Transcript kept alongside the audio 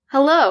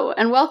Hello,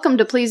 and welcome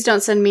to Please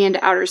Don't Send Me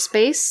into Outer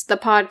Space, the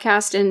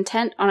podcast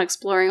intent on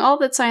exploring all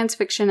that science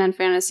fiction and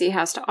fantasy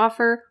has to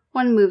offer,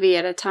 one movie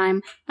at a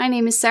time. My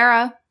name is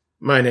Sarah.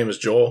 My name is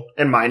Joel.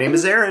 And my name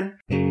is Aaron.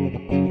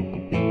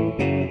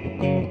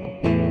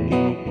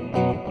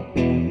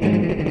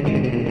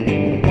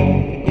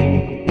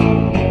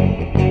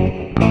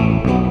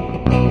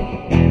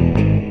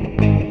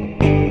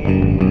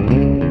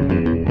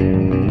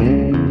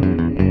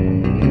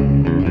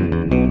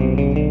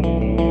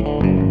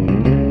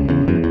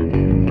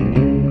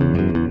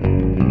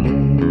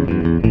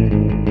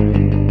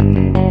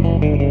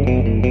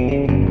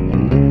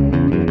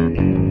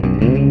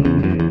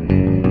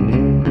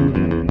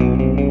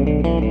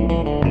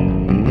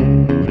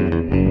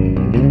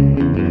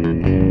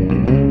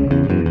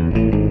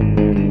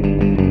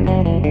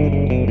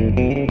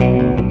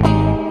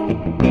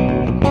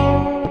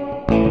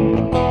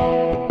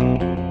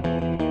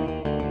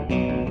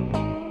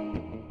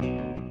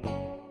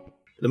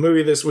 The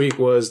movie this week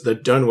was The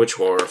Dunwich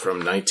Horror from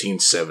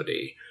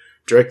 1970.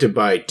 Directed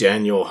by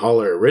Daniel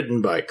Haller,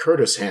 written by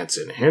Curtis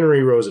Hanson,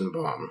 Henry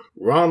Rosenbaum,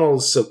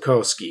 Ronald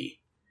Silkowski,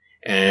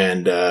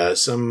 and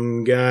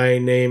some guy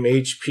named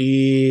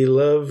H.P.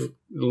 Lovecraft.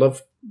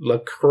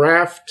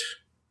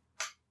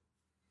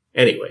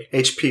 Anyway.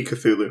 H.P.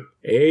 Cthulhu.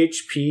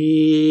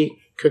 H.P.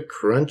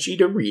 Crunchy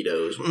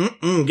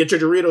Doritos. Get your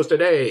Doritos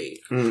today.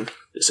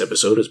 This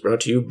episode is brought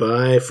to you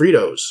by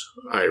Fritos,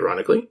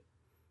 ironically.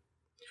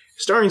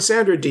 Starring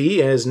Sandra Dee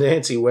as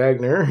Nancy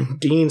Wagner,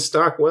 Dean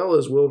Stockwell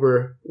as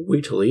Wilbur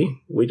Wheatley.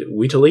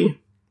 Waitley,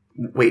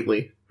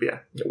 yeah.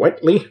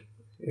 Wheatley?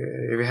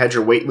 Have you had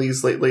your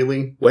Waitleys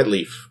lately?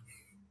 Wetleaf.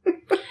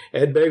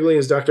 Ed Begley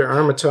as Dr.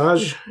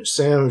 Armitage,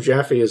 Sam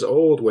Jaffe as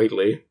Old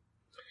Whately,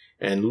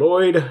 and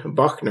Lloyd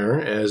Buckner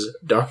as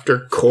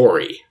Dr.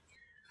 Corey.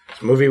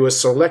 This movie was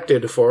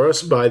selected for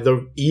us by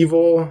the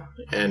evil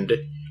and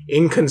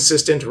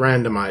inconsistent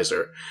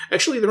randomizer.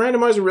 Actually, the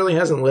randomizer really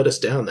hasn't let us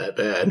down that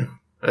bad.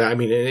 I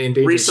mean,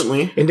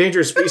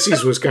 Endangered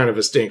Species was kind of a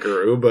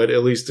stinkeroo, but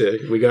at least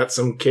we got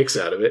some kicks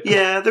out of it.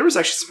 Yeah, there was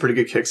actually some pretty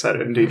good kicks out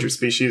of Endangered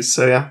Species,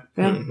 so yeah.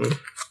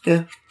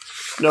 Yeah.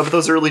 No, but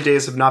those early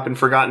days have not been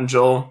forgotten,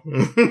 Joel.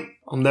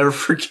 I'll never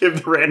forgive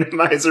the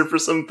randomizer for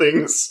some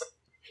things.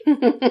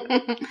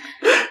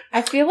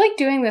 I feel like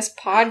doing this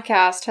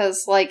podcast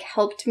has,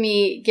 helped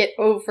me get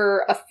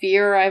over a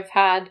fear I've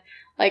had.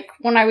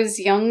 When I was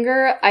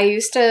younger, I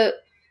used to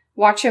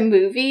watch a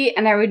movie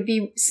and I would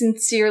be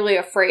sincerely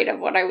afraid of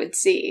what I would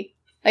see.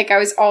 I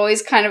was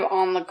always kind of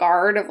on the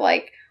guard of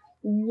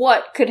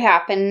what could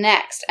happen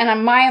next.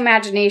 And my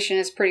imagination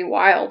is pretty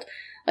wild.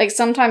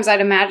 Sometimes I'd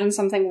imagine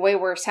something way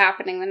worse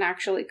happening than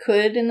actually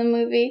could in the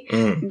movie.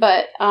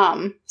 But,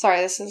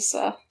 sorry, this is...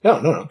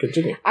 No,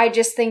 continue. I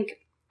just think...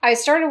 I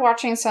started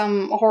watching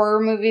some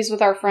horror movies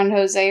with our friend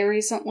Jose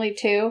recently,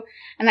 too.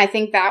 And I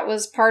think that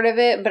was part of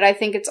it. But I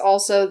think it's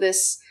also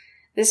this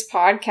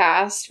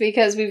podcast,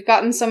 because we've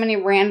gotten so many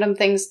random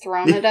things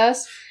thrown at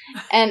us,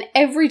 and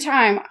every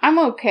time I'm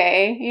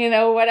okay,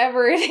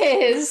 whatever it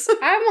is,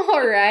 I'm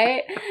all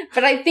right.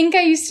 But I think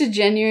I used to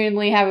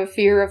genuinely have a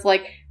fear of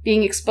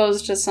being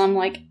exposed to some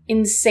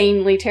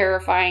insanely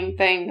terrifying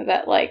thing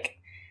that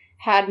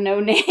had no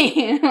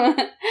name.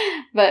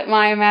 But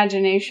my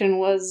imagination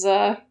was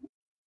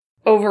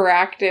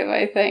overactive,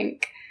 I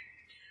think.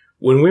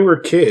 When we were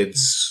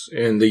kids,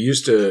 and they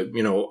used to,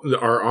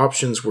 our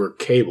options were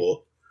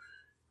cable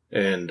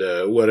and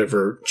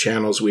whatever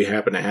channels we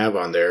happen to have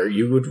on there,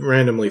 you would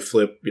randomly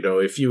flip,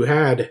 if you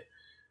had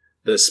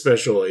the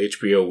special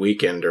HBO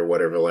weekend or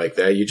whatever like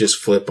that, you just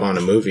flip on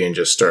a movie and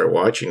just start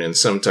watching, and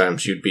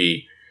sometimes you'd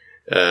be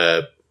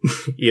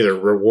either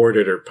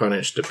rewarded or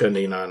punished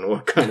depending on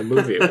what kind of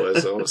movie it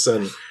was. All of a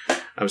sudden,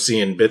 I'm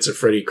seeing bits of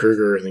Freddy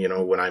Krueger,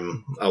 when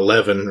I'm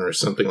 11 or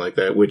something like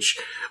that, which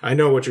I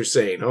know what you're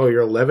saying. Oh,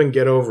 you're 11?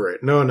 Get over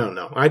it.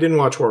 No. I didn't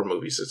watch horror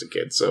movies as a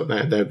kid, so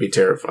that'd be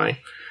terrifying.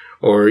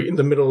 Or in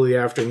the middle of the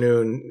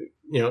afternoon,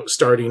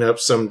 starting up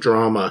some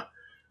drama,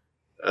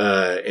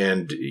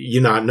 and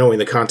you not knowing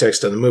the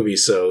context of the movie.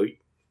 So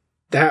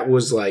that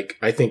was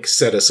I think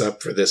set us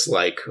up for this,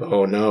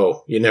 oh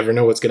no, you never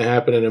know what's going to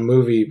happen in a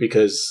movie,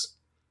 because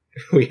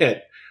we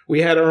had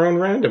our own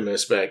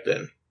randomness back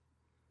then.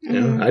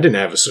 I didn't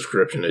have a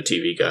subscription to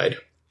TV Guide.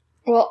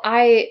 Well,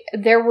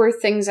 there were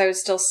things I was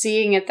still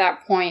seeing at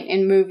that point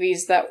in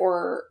movies that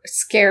were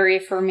scary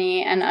for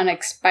me and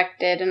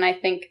unexpected. And I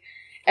think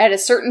at a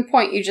certain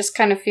point, you just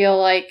kind of feel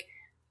I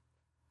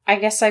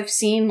guess I've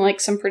seen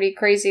some pretty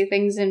crazy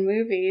things in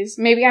movies.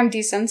 Maybe I'm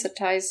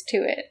desensitized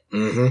to it.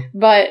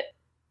 But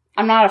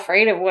I'm not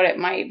afraid of what it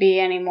might be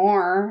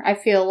anymore. I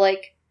feel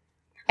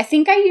I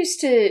think I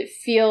used to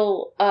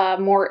feel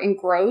more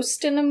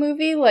engrossed in a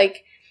movie.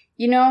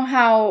 You know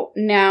how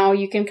now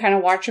you can kind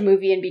of watch a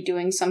movie and be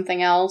doing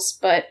something else,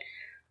 but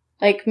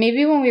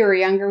maybe when we were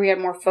younger, we had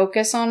more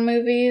focus on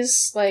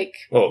movies.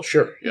 Oh,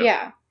 sure.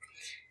 Yeah.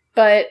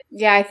 But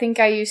yeah, I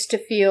think I used to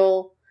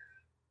feel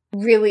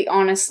really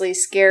honestly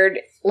scared,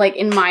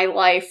 in my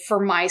life for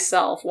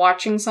myself,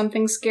 watching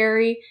something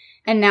scary.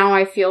 and now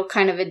I feel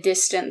kind of a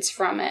distance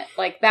from it.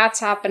 Like, that's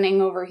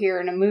happening over here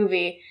in a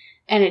movie,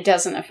 and it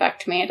doesn't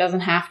affect me. It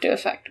doesn't have to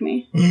affect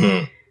me.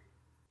 Mm-hmm.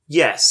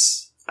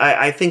 Yes.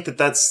 I think that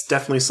that's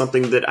definitely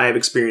something that I've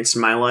experienced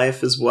in my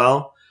life as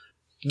well.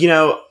 You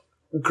know,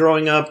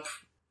 growing up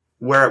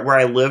where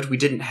I lived, we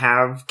didn't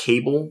have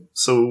cable.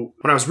 So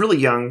when I was really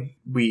young,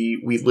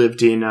 we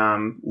lived in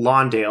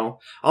Lawndale.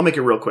 I'll make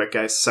it real quick,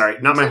 guys.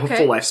 Sorry, not my whole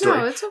full life story.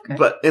 No, it's okay.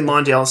 But in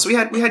Lawndale, so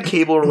we had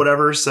cable or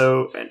whatever.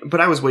 So, but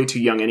I was way too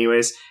young,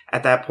 anyways,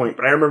 at that point.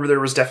 But I remember there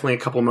was definitely a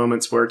couple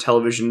moments where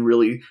television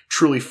really,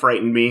 truly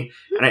frightened me,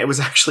 and it was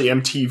actually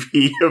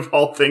MTV of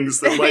all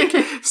things that like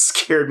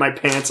scared my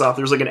pants off.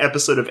 There was like an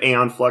episode of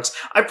Aeon Flux.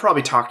 I've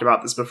probably talked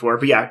about this before,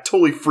 but yeah, it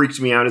totally freaked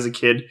me out as a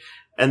kid.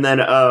 And then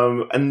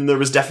there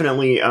was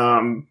definitely,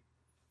 oh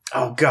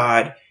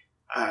God,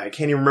 I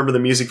can't even remember the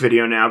music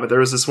video now, but there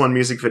was this one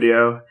music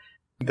video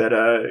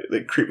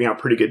that creeped me out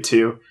pretty good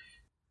too.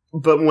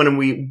 But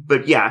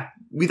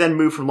we then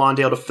moved from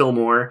Lawndale to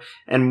Fillmore,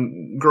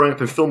 and growing up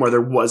in Fillmore,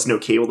 there was no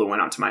cable that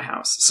went out to my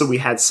house. So we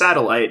had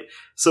satellite.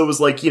 So it was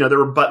like, there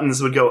were buttons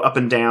that would go up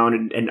and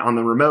down and on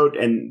the remote,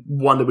 and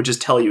one that would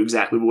just tell you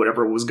exactly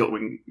whatever was going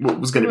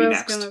to be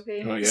next. Oh,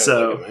 yeah.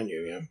 So, like a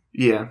menu,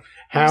 yeah.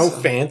 How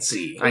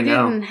fancy. I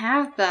know. didn't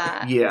have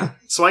that. Yeah.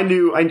 So I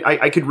knew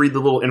I could read the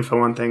little info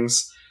on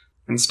things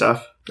and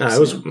stuff. I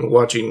was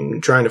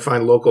trying to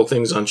find local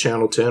things on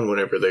Channel 10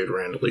 whenever they'd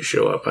randomly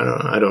show up.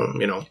 I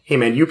don't. Hey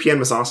man, UPN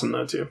was awesome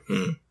though too.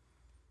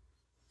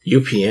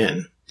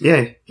 UPN?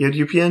 Yeah, you had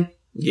UPN?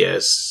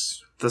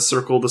 Yes. The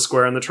circle, the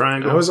square, and the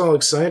triangle. I was all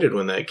excited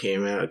when that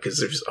came out because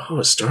there's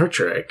Star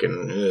Trek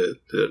and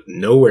the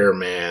Nowhere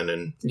Man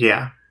and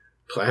yeah,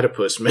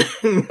 Platypus Man.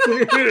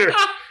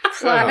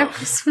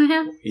 Platypus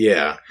Man?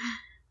 Yeah.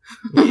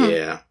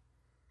 Yeah.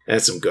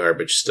 That's some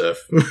garbage stuff.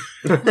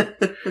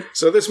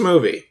 So this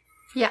movie.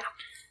 Yeah.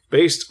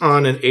 Based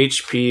on an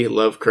H.P.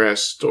 Lovecraft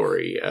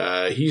story.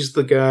 He's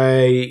the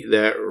guy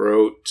that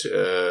wrote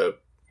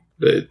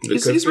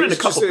he's written a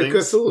couple things.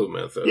 Cthulhu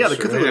mythos. Yeah, the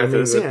Cthulhu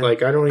mythos. Yeah.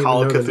 Like, I don't even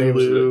Call know of the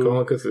names of Cthulhu. it.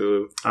 Call of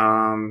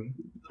Cthulhu.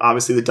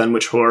 Obviously the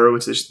Dunwich Horror,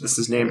 which this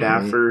is named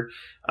after.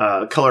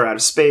 Color Out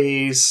of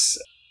Space.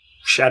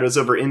 Shadows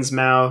over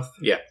Innsmouth.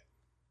 Yeah.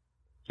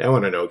 I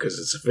want to know because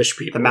it's a fish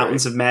people. The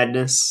Mountains of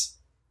Madness.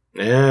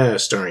 Yeah,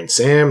 starring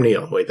Sam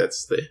Neill. Wait,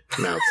 that's the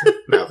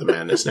Mouth of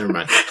Madness. Never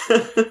mind.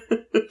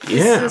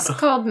 Yeah. This is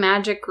called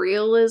magic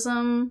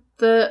realism,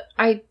 the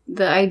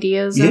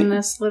ideas in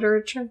this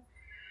literature.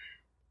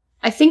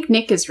 I think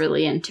Nick is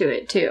really into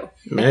it, too.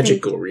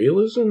 Magical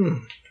realism?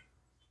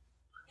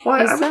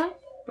 Why Is that?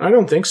 I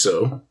don't think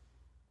so.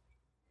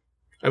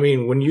 I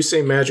mean, when you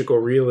say magical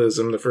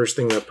realism, the first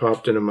thing that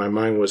popped into my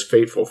mind was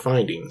Fateful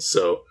Findings,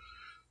 so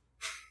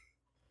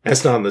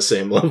that's not on the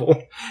same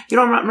level.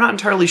 I'm not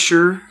entirely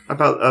sure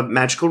about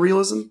magical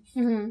realism,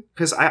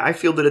 because I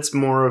feel that it's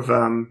more of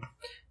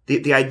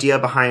the idea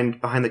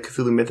behind the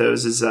Cthulhu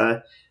mythos is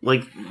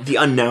like the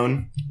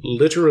unknown,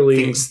 literally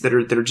things that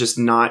are just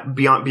not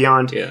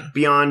beyond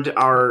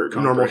our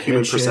normal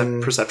human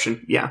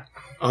perception. Yeah,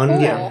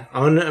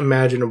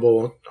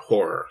 unimaginable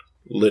horror,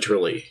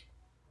 literally.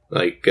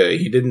 Like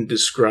he didn't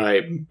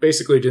describe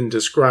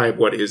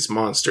what his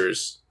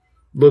monsters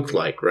looked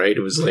like, right?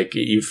 It was like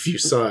if you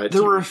saw it,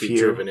 there were a you'd be few.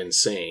 driven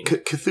insane.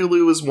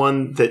 Cthulhu is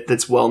one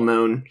that's well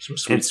known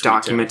and it's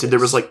documented.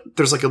 There's like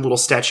a little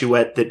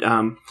statuette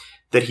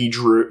that he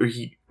drew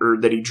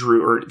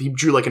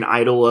like an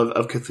idol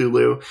of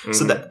Cthulhu. Mm-hmm.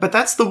 So but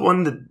that's the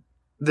one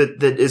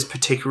that is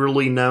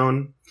particularly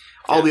known.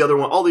 All the other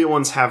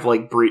ones have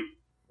like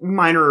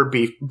minor or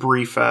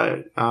brief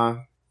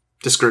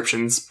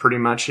descriptions, pretty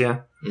much. Yeah,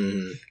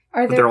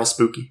 but they're all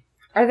spooky.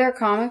 Are there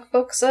comic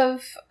books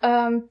of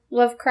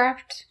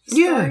Lovecraft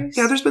stories?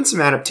 Yeah. There's been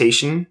some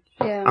adaptation.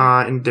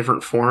 Yeah. In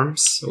different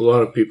forms. A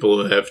lot of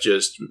people have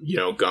just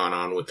gone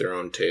on with their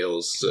own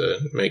tales,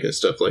 making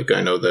stuff like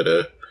I know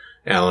that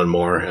Alan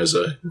Moore has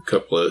a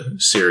couple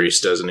of series,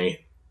 doesn't he?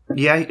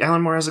 Yeah,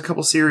 Alan Moore has a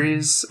couple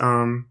series.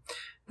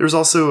 There's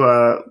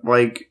also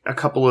like a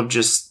couple of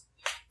just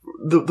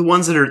the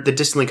ones that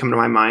distantly come to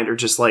my mind are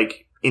just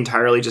like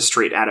entirely just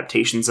straight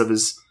adaptations of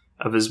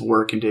his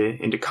work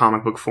into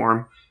comic book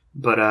form.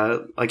 But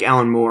like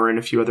Alan Moore and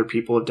a few other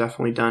people have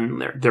definitely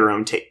done their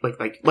own take,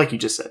 like you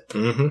just said,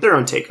 their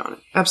own take on it.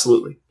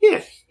 Absolutely,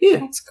 yeah.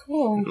 That's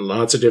cool.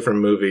 Lots of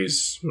different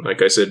movies.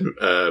 Like I said,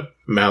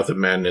 Mouth of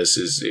Madness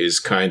is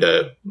kind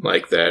of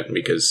like that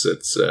because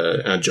it's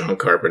John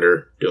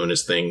Carpenter doing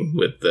his thing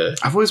with the.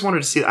 I've always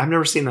wanted to see it. I've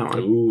never seen that one.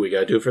 Ooh, we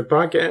gotta do it for the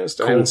podcast.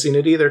 Cool. I haven't seen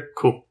it either.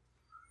 Cool.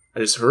 I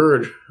just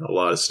heard a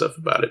lot of stuff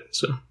about it,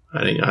 so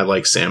I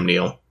like Sam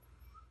Neill.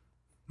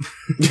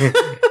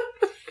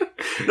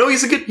 No,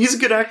 he's a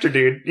good actor,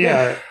 dude.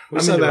 Yeah.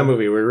 We saw that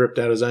movie where he ripped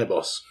out his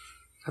eyeballs.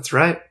 That's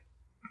right.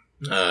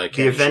 The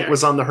event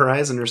was on the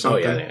horizon or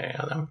something. Oh, yeah,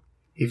 that one.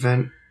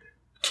 Event.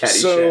 Caddyshack.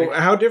 So,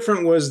 how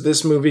different was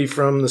this movie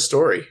from the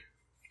story?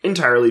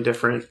 Entirely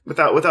different.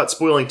 Without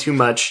spoiling too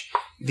much,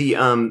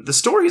 the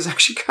story is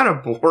actually kind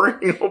of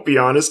boring, I'll be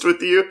honest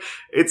with you.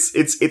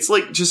 It's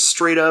like just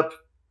straight up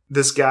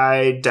this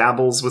guy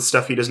dabbles with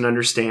stuff he doesn't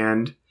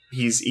understand.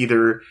 He's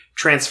either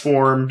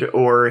transformed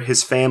or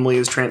his family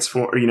is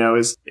transformed,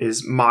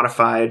 is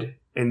modified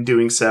in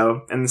doing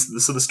so. And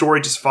so the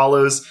story just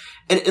follows.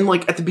 And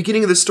like at the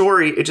beginning of the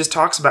story, it just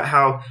talks about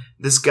how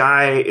this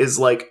guy is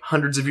like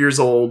hundreds of years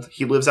old.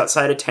 He lives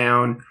outside of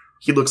town.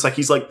 He looks like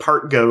he's like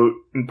part goat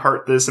and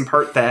part this and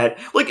part that.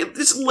 Like it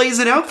just lays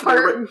it out for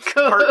you.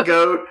 Part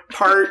goat,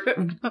 part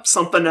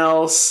something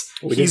else.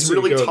 He's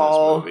really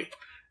tall.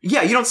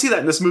 Yeah, you don't see that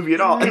in this movie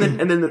at all.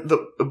 And then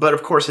but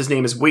of course his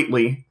name is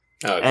Whately.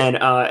 Okay.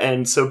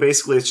 And so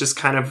basically it's just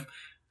kind of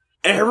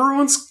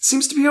everyone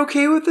seems to be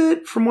okay with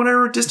it from what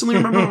I distantly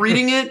remember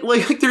reading it.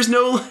 Like there's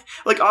no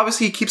like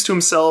obviously he keeps to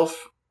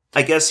himself.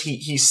 I guess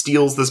he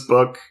steals this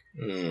book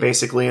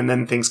basically, and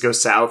then things go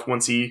south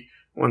once he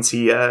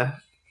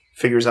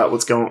figures out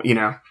what's going.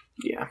 Yeah.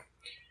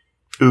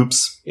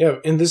 Oops. Yeah,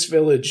 in this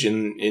village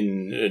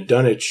in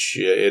Dunwich,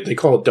 they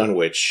call it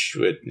Dunwich.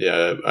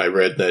 I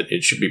read that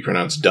it should be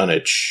pronounced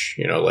Dunwich.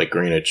 Like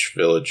Greenwich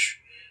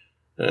Village.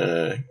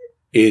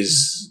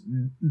 Is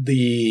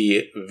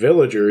the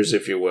villagers,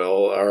 if you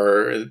will,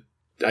 are,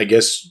 I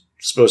guess,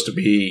 supposed to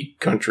be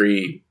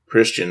country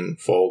Christian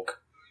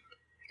folk.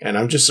 And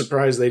I'm just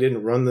surprised they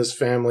didn't run this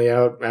family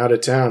out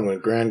of town when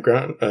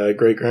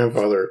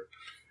great-grandfather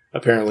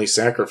apparently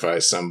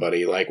sacrificed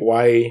somebody. Like,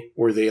 why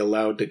were they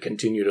allowed to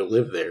continue to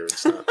live there?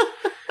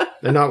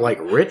 They're not, like,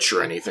 rich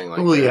or anything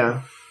like that.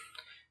 Yeah.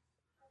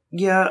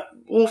 Yeah,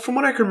 well, from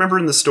what I can remember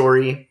in the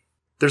story,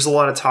 there's a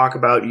lot of talk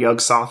about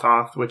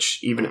Yog-Sothoth,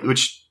 which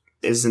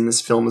is in this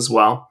film as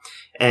well.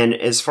 And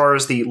as far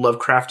as the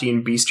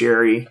Lovecraftian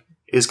bestiary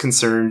is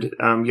concerned,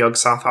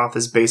 Yog-Sothoth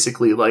is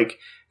basically like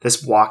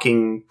this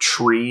walking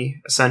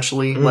tree,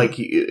 essentially. Like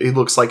it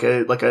looks like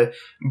a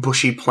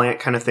bushy plant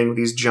kind of thing with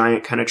these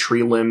giant kind of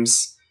tree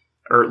limbs,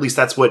 or at least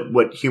that's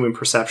what human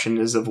perception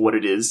is of what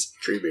it is.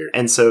 Treebeard.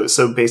 And so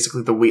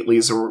basically the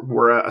Whateleys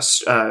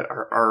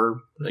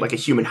are like a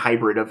human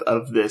hybrid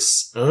of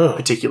this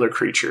particular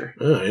creature.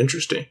 Oh,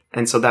 interesting.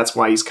 And so that's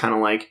why he's kind of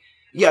like,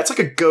 yeah, it's like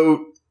a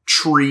goat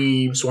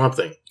tree swamp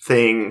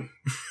thing.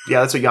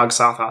 Yeah, that's what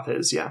Yog-Sothoth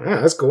is. Yeah,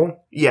 that's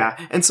cool. Yeah,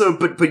 and so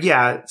but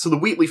yeah, so the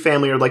Whately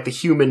family are like the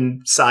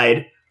human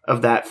side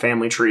of that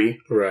family tree,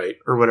 right,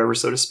 or whatever,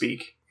 so to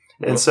speak.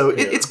 And so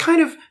it's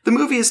kind of, the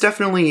movie is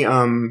definitely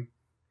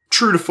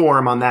true to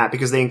form on that,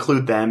 because they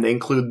include them, they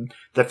include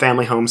the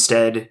family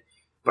homestead.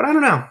 But I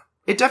don't know,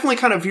 it definitely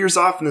kind of veers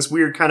off in this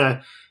weird kind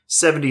of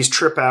 70s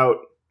trip out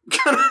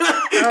kind of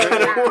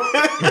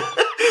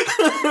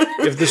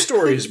If the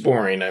story is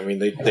boring, I mean,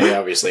 they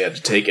obviously had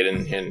to take it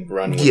and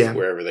run with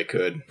wherever they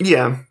could.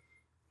 Yeah.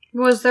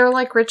 Was there,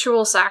 like,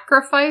 ritual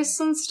sacrifice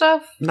and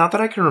stuff? Not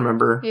that I can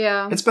remember.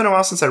 Yeah. It's been a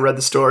while since I read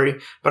the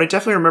story, but I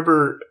definitely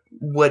remember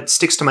what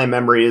sticks to my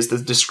memory is the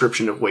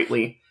description of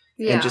Whately.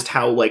 Yeah. And just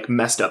how, like,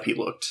 messed up he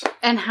looked.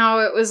 And how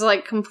it was,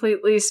 like,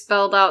 completely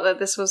spelled out that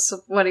this was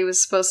what he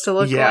was supposed to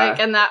look like,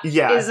 and that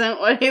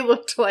isn't what he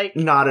looked like.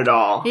 Not at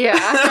all.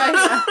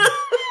 Yeah.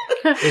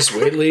 This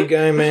Whately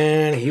guy,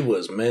 man, he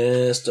was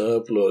messed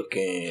up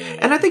looking.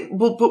 And I think,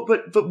 well,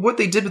 but what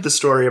they did with the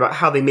story about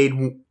how they made,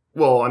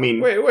 well, I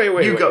mean,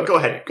 wait. Go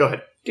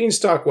ahead. Dean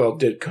Stockwell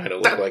did kind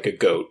of look like a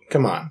goat.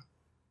 Come on.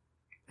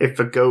 If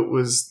a goat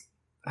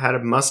had a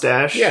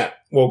mustache, yeah.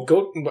 Well,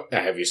 goat.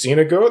 Have you seen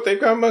a goat? They've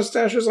got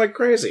mustaches like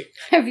crazy.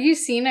 Have you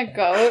seen a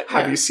goat?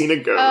 Have you seen a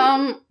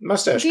goat?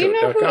 Mustache. Do you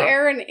know who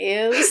Aaron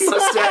is?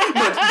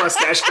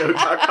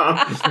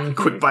 Mustachegoat.com.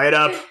 Quick, buy it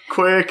up.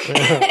 Quick.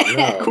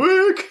 No.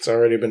 Quick. It's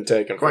already been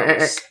taken from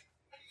us.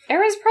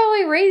 Aaron's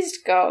probably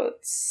raised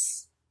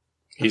goats.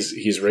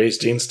 He's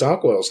raised Dean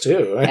Stockwell's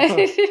too. What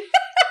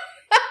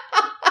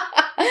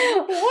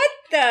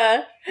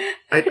the?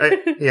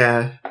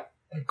 Yeah.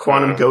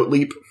 Quantum goat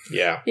leap.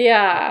 Yeah.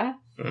 Yeah.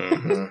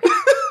 Mm-hmm.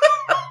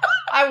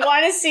 I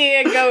want to see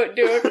a goat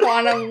do a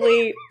quantum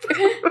leap.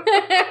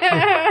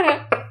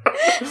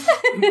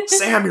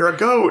 Sam, you're a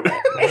goat.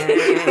 I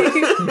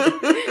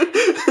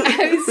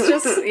was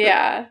just,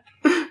 yeah.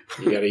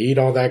 You gotta eat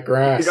all that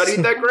grass.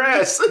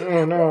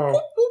 Oh,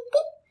 no.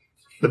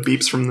 The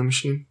beeps from the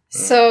machine.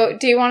 So,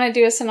 do you want to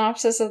do a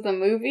synopsis of the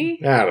movie?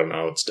 I don't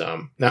know. It's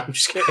dumb. No, I'm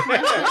just kidding.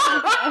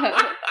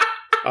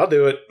 I'll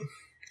do it.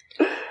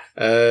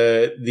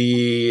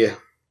 The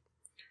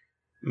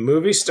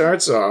movie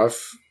starts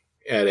off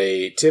at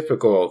a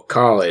typical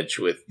college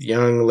with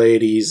young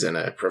ladies and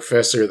a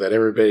professor that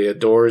everybody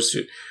adores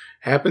who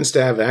happens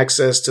to have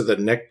access to the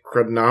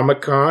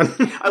Necronomicon.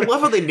 I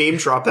love how they name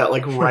drop that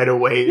like right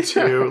away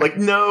too. Like,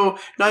 no,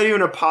 not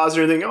even a pause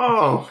or anything.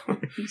 Oh,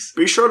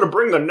 be sure to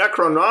bring the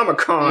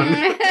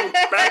Necronomicon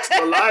back to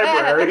the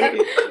library.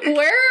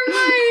 Where am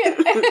I?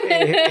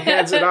 He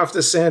hands it off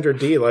to Sandra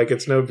Dee like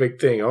it's no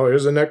big thing. Oh,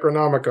 here's a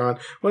Necronomicon.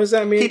 What does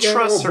that mean? He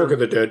trusts her. Book of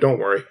the Dead. Don't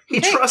worry.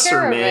 He trusts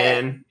her,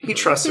 man. He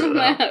trusts her.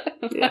 Though.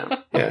 Yeah.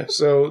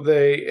 So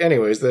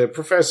the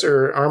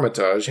Professor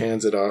Armitage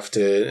hands it off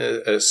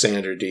to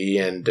Sandra Dee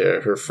and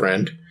her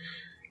friend,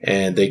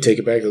 and they take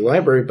it back to the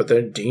library, but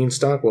then Dean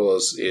Stockwell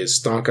is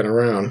stalking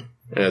around,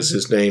 as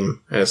his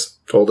name has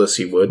told us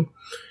he would,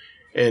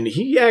 and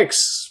he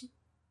acts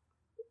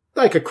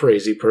like a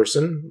crazy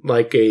person,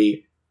 like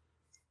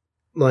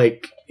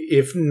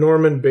if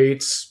Norman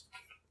Bates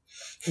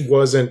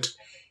wasn't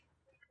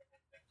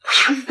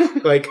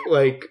like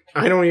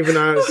I don't even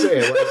know how to say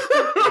it.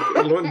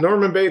 Like,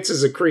 Norman Bates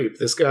is a creep.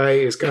 This guy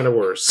is kind of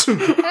worse. He's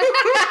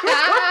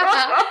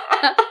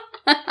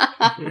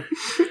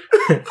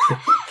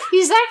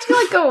acting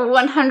like a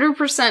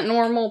 100%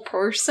 normal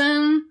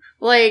person.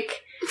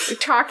 Like,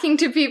 talking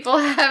to people,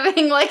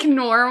 having, like,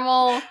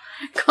 normal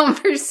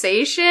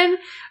conversation.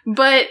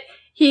 But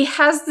he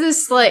has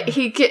this, like,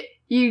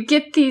 you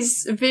get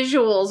these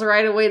visuals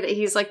right away that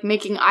he's, like,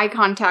 making eye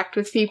contact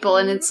with people.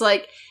 And it's,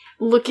 like,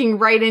 looking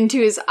right into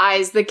his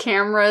eyes. The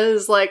camera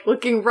is, like,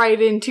 looking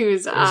right into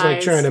his eyes. He's, like,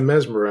 trying to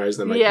mesmerize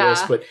them, I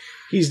guess. But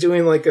he's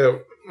doing, like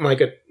a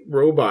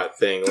robot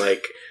thing.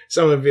 Like,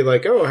 someone would be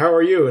like, "Oh, how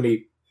are you?" And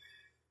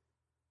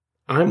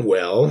I'm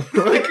well.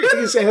 Like, he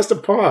just has to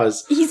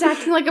pause. He's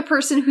acting like a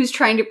person who's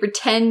trying to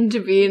pretend to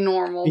be a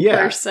normal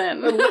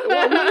person.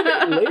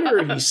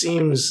 Later, he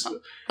seems,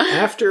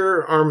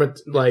 after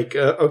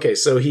okay,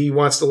 so he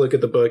wants to look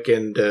at the book,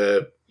 and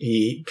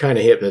he kind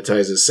of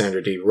hypnotizes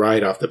Sandra Dee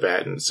right off the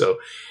bat. And so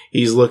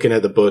he's looking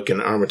at the book,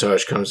 and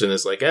Armitage comes in and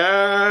is like,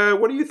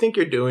 what do you think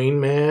you're doing,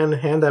 man?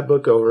 Hand that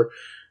book over.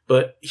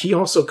 But he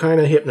also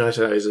kind of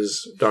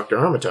hypnotizes Dr.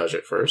 Armitage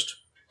at first.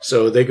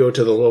 So they go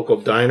to the local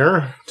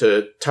diner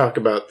to talk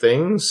about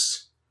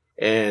things,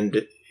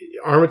 and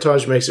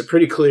Armitage makes it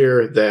pretty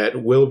clear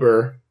that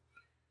Wilbur,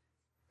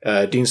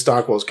 Dean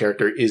Stockwell's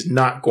character, is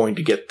not going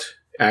to get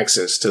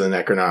access to the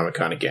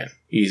Necronomicon again.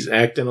 He's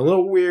acting a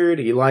little weird.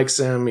 He likes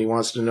him. He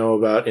wants to know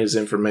about his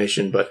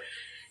information, but,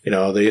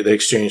 they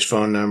exchange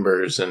phone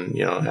numbers and,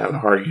 have a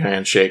hearty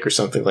handshake or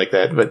something like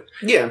that. But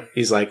yeah,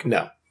 he's like,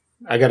 no,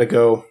 I gotta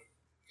go.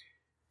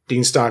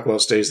 Dean Stockwell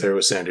stays there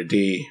with Sandra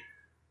Dee.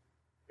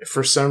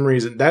 For some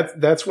reason,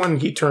 that's when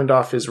he turned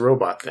off his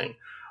robot thing.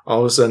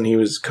 All of a sudden, he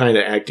was kind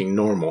of acting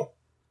normal,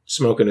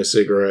 smoking a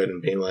cigarette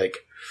and being like,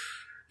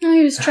 no,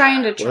 he was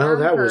trying to charm her.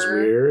 Well, that was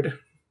weird.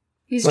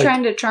 He's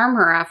trying to charm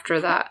her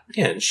after that.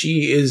 Yeah, and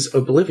she is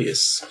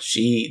oblivious.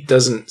 She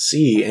doesn't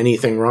see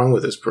anything wrong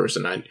with this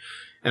person. I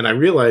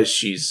realize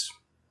she's,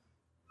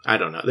 I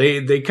don't know.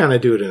 They kind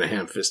of do it in a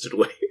ham-fisted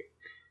way.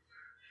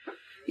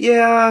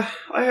 Yeah,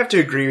 I have to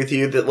agree with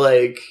you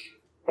that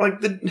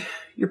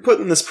you're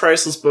putting this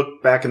priceless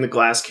book back in the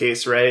glass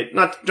case, right?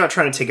 Not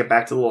trying to take it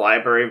back to the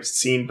library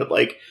scene, but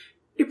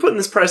you're putting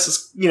this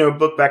priceless,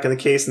 book back in the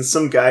case, and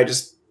some guy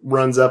just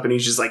runs up and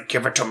he's just like,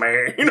 "Give it to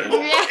me,"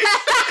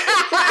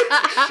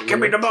 "Give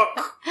me the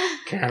book.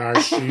 Can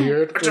I see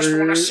it? I just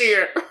want to see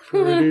it."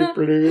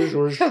 Pretty,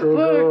 with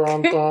sugar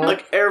on top.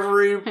 Like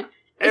every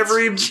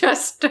it's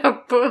just a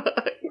book.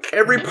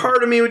 Every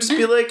part of me would just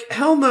be like,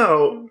 "Hell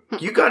no!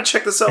 You gotta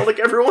check this out like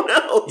everyone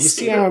else." You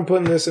see how I'm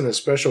putting this in a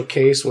special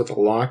case with a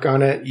lock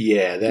on it?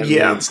 Yeah, that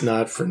means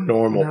not for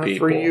normal not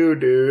people. For you,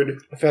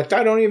 dude. In fact,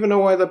 I don't even know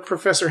why the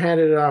professor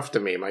handed it off to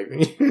me.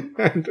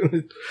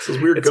 Those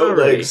weird goat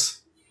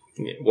legs.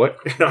 Yeah, what?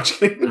 No, I'm just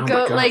kidding. Oh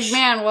goat leg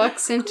man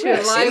walks into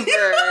a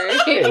library.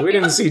 Hey, we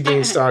didn't see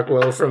Dean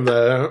Stockwell from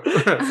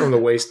the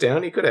waist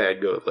down. He could have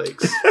had goat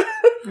legs.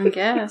 I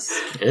guess.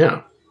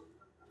 Yeah.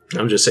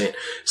 I'm just saying.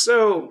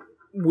 So,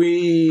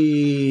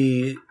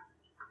 we,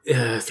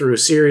 through a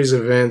series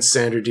of events,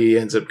 Sandra Dee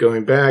ends up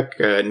going back,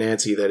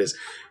 Nancy, that is,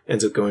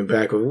 ends up going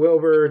back with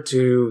Wilbur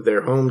to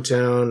their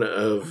hometown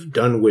of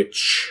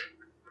Dunwich,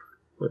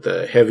 with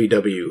a heavy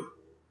W,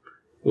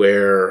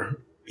 where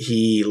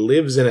he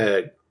lives in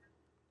a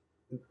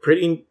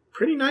pretty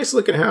nice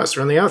looking house.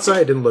 From the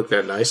outside, it didn't look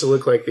that nice. It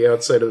looked like the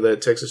outside of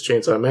that Texas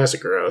Chainsaw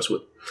Massacre house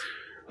with,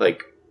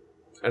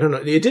 I don't know.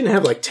 It didn't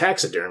have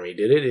taxidermy,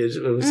 did it?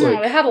 It was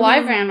it had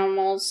live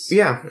animals.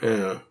 Yeah.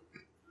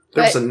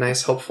 There's a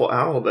nice, helpful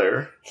owl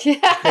there.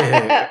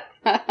 Yeah.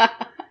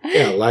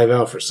 Yeah, live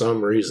owl for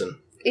some reason.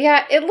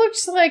 Yeah, it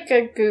looked like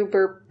a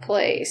goober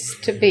place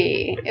to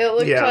be. It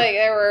looked like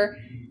there were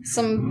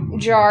some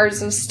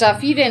jars of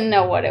stuff. You didn't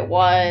know what it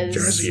was.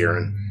 Jars of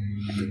urine.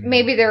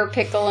 Maybe they were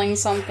pickling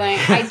something.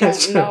 I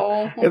don't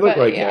know. It looked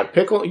like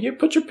pickle. You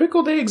put your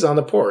pickled eggs on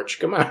the porch.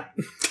 Come on.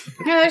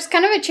 Yeah, there's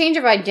kind of a change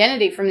of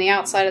identity from the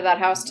outside of that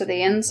house to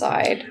the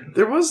inside.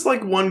 There was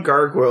one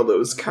gargoyle that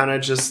was kind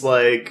of just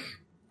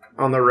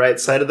on the right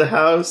side of the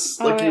house.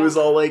 He was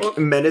all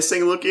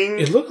menacing looking.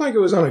 It looked like it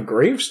was on a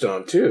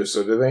gravestone too.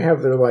 So do they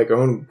have their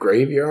own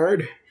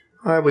graveyard?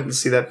 I wouldn't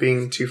see that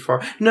being too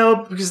far.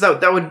 No, because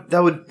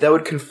that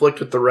would conflict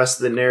with the rest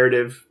of the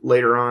narrative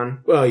later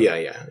on. Well,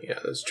 yeah,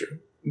 that's true.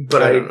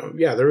 But I don't know.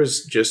 Yeah, there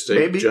was just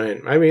a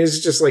giant. I mean, it's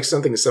just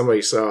something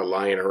somebody saw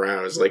lying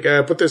around. It's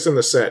put this in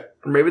the set.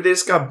 Or maybe they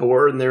just got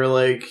bored and they were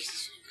like,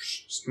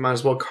 might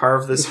as well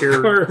carve this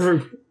here.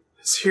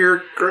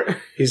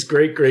 His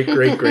great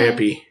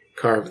grampy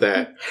carved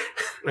that.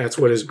 That's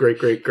what his great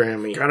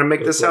Grammy. Gotta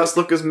make this house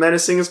look as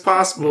menacing as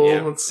possible.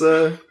 Yeah. Let's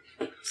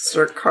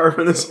start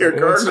carving this here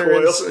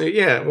gargoyle.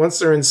 Once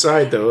they're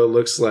inside, though, it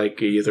looks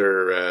like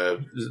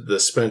either the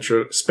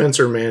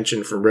Spencer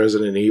mansion from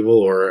Resident Evil,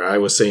 or I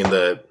was saying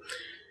the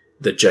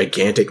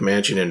gigantic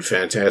mansion in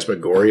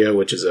Phantasmagoria,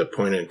 which is a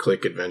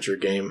point-and-click adventure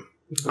game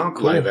Oh,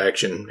 cool. live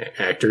action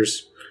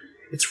actors.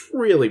 It's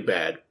really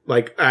bad.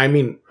 Like, I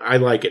mean, I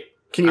like it.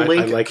 Can you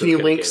link? I like can you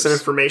those link games. some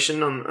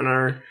information on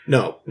our?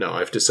 No,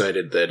 I've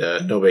decided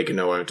that nobody can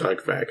know what I'm talking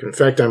about. In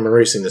fact, I'm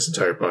erasing this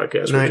entire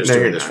podcast. We're just No,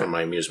 doing you're this not. for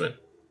my amusement.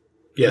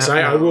 Yes, No.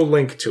 I will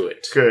link to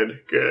it. Good.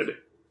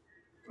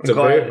 It's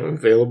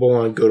available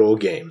on Good Old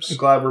Games. I'm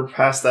glad we're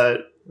past that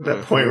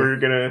point where you're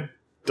gonna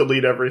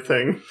delete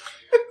everything.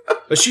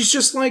 But she's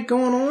just like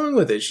going along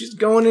with it. She's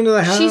going into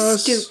the house.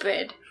 She's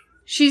stupid.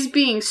 She's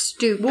being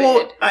stupid.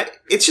 Well,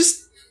 it's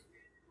just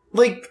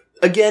like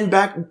again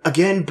back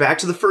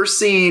to the first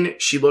scene.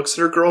 She looks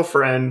at her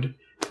girlfriend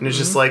and is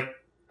just like,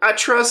 I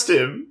trust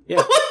him.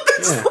 Yeah.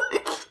 It's Yeah.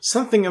 like-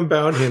 Something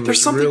about him There's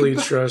is something really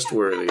about-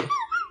 trustworthy.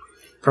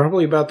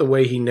 Probably about the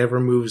way he never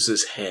moves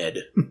his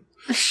head.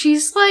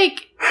 she's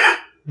like,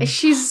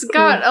 she's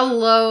got a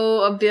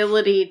low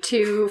ability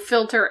to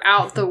filter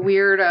out the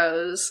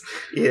weirdos.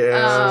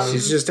 yeah. Um,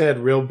 She's just had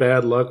real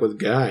bad luck with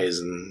guys,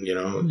 and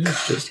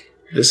it's just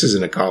this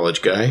isn't a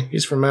college guy.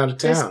 He's from out of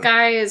town. This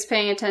guy is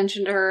paying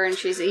attention to her and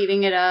she's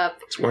eating it up.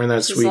 He's wearing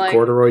that She's sweet like,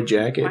 corduroy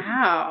jacket.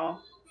 Wow.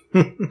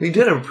 He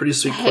did have a pretty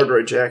sweet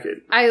corduroy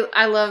jacket.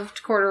 I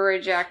loved corduroy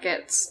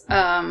jackets.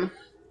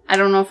 I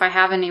don't know if I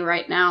have any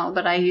right now,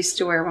 but I used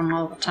to wear one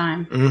all the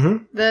time.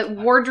 Mm-hmm. The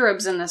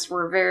wardrobes in this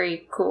were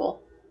very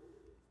cool.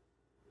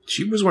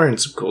 She was wearing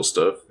some cool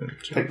stuff.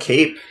 A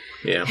cape.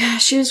 Yeah. Yeah,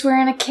 she was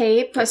wearing a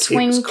cape, a cape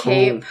swing was cool.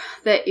 cape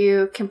that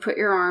you can put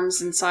your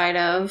arms inside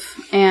of.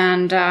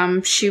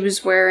 And she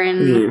was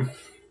wearing...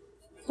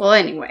 Well,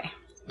 anyway.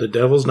 The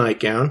Devil's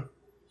Nightgown.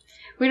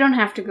 We don't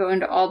have to go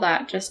into all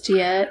that just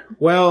yet.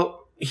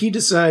 Well, he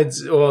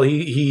decides. Well,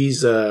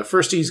 he's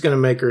first he's going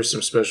to make her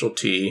some special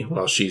tea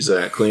while she's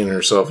cleaning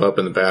herself up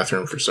in the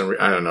bathroom for some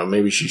reason. I don't know.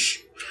 Maybe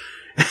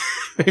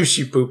maybe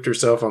she pooped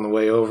herself on the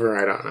way over.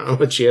 I don't know,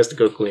 but she has to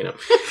go clean up.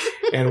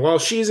 And while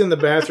she's in the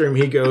bathroom,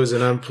 he goes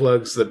and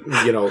unplugs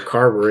the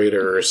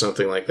carburetor or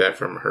something like that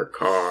from her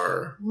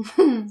car.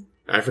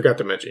 I forgot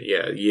to mention.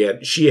 Yeah.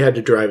 She had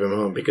to drive him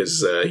home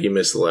because he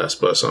missed the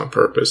last bus on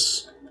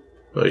purpose.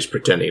 Well, he's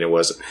pretending it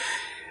wasn't.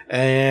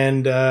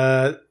 And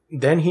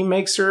then he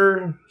makes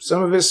her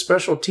some of his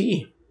special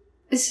tea.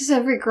 This is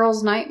every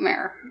girl's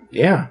nightmare.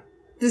 Yeah.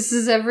 This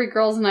is every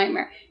girl's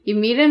nightmare. You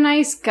meet a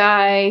nice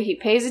guy, he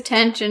pays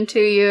attention to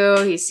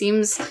you, he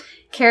seems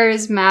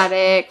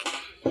charismatic.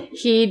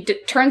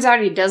 Turns out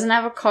he doesn't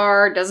have a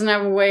car, doesn't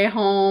have a way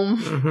home.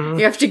 Mm-hmm.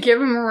 You have to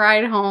give him a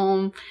ride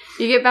home.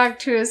 You get back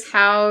to his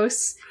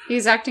house.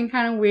 He's acting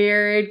kind of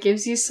weird,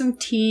 gives you some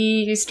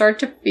tea, you start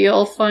to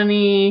feel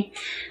funny.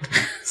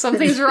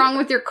 Something's wrong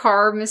with your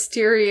car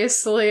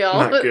mysteriously all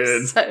Not of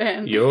good. a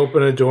sudden. You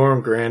open a door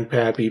and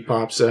Grandpappy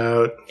pops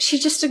out. She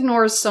just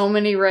ignores so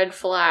many red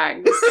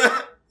flags.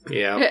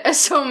 Yeah.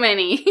 So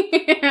many.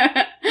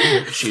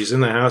 She's in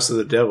the house of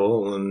the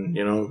devil and,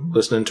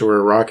 listening to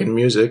her rockin'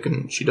 music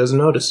and she doesn't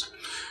notice.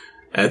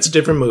 That's a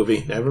different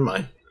movie. Never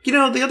mind.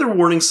 The other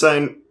warning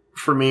sign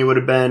for me would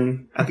have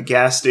been at the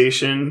gas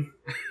station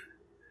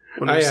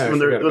when I they're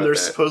forgot about that.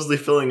 supposedly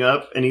filling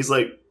up, and he's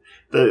like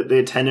the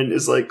attendant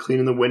is like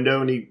cleaning the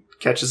window, and he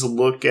catches a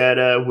look at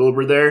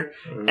Wilbur there,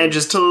 and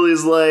just totally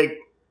is like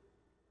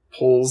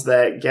pulls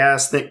that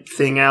gas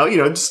thing out.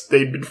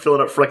 They've been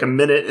filling up for like a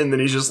minute, and then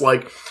he's just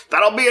like,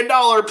 "That'll be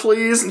 $1,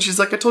 please." And she's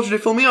like, "I told you to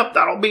fill me up.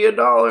 That'll be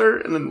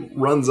 $1," and then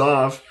runs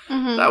off.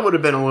 Mhm. That would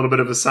have been a little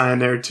bit of a sign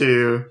there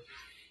too.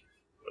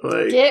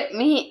 Like, Get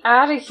me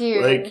out of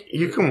here. like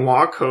you can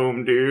walk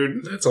home,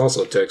 dude. That's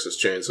also Texas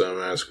Chainsaw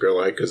Massacre,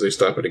 like, because they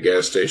stop at a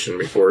gas station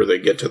before they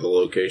get to the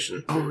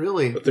location. Oh,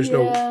 really? But there's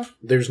Yeah.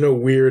 no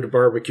weird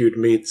barbecued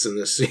meats in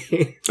this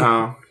scene.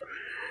 Oh.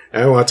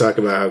 I don't want to talk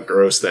about how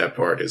gross that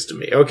part is to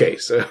me. Okay,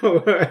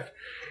 so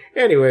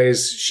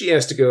anyways, she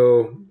has to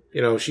go.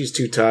 She's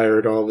too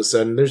tired all of a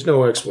sudden. There's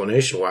no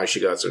explanation why she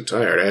got so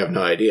tired. I have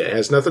no idea. It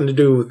has nothing to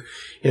do with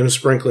him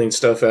sprinkling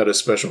stuff out of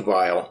special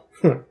vial.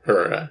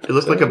 It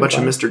looked like a bunch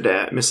of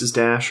Mrs.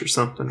 Dash or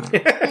something.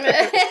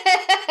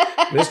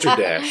 Mr.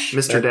 Dash.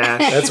 Mr.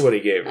 Dash. That's what he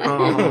gave her.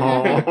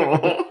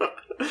 Oh.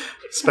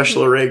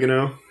 Special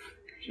oregano.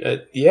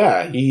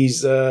 Yeah,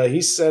 he's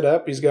set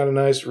up. He's got a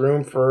nice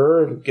room for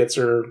her. Gets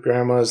her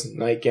grandma's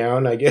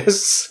nightgown, I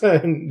guess.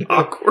 And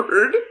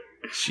Awkward.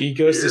 she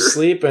goes to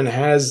sleep and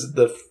has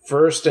the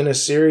first in a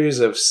series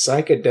of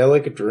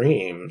psychedelic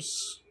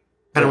dreams.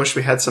 Kind of wish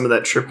we had some of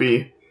that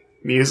trippy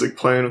music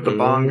playing with the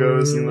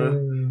bongos and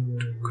the.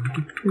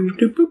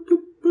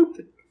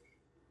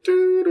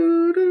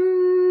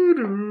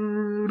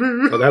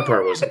 Oh, that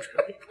part wasn't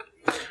trippy.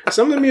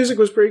 Some of the music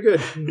was pretty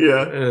good.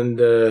 Yeah.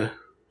 And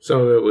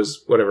some of it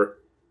was whatever.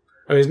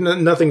 I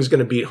mean, nothing's going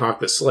to beat Hawk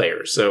the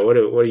Slayer, so what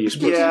are you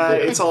supposed Yeah,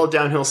 to do? it's all a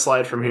downhill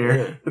slide from here.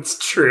 Yeah. It's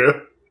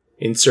true.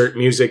 Insert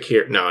music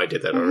here. No, I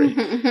did that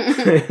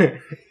already.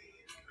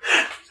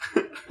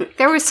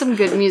 There was some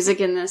good music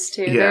in this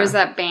too. Yeah. There was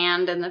that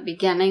band in the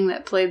beginning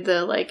that played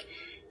the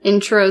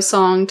intro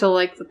song to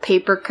the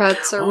paper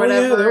cuts or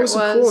whatever. Yeah, that was it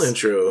a cool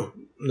intro.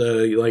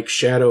 The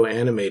shadow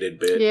animated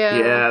bit. Yeah.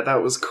 Yeah,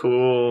 that was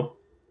cool.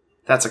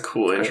 That's a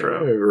cool I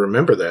intro.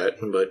 remember that,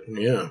 but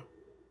yeah.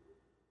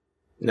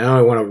 Now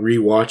I want to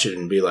rewatch it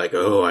and be like,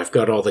 oh, I've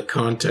got all the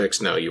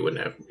context. No, you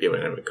wouldn't have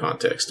the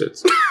context.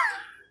 It's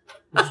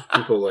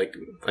people like,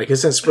 I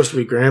guess that's supposed to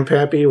be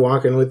Grandpappy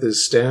walking with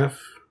his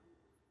staff,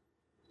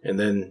 and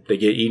then they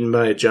get eaten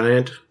by a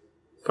giant,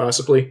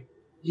 possibly.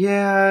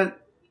 Yeah,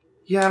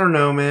 I don't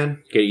know,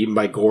 man. Get eaten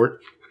by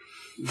Gort.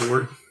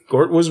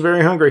 Gort was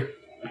very hungry.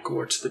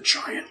 Gort the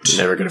giant.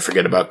 Never gonna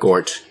forget about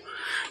Gort.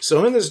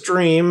 So in this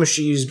dream,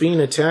 she's being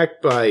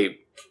attacked by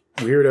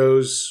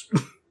weirdos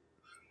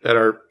that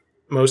are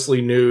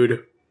mostly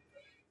nude.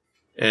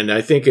 And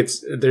I think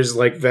there's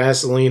like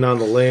Vaseline on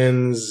the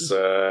lens.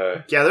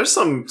 Yeah, there's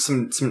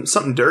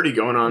something dirty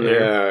going on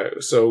there. Yeah,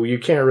 so you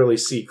can't really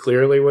see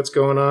clearly what's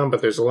going on,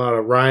 but there's a lot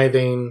of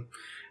writhing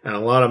and a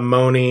lot of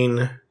moaning.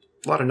 A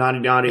lot of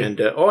naughty. And,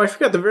 I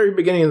forgot the very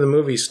beginning of the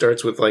movie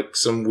starts with like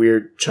some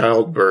weird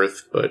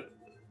childbirth, but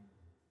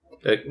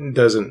that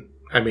doesn't,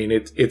 I mean,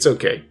 it's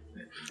okay.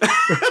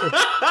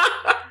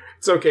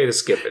 It's okay to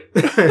skip it.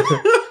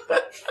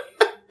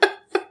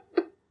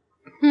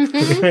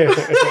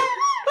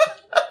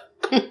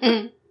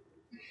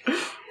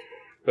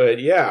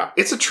 But yeah.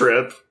 It's a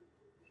trip.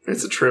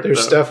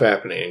 There's stuff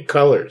happening in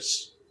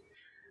colors.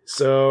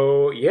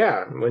 So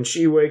yeah, when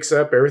she wakes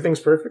up, everything's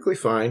perfectly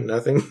fine.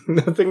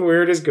 Nothing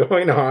weird is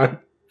going on.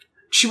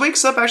 She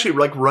wakes up actually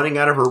like running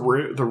out of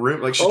the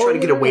room, like she's trying to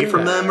get away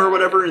from them or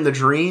whatever in the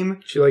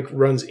dream. She like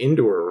runs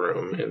into her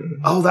room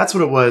and that's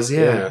what it was.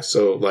 Yeah.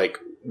 So like,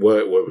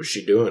 what was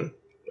she doing?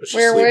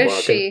 Where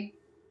was she?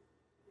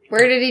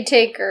 Where did he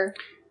take her?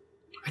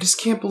 I just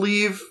can't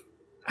believe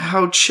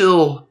how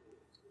chill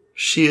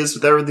she is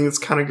with everything that's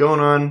kind of going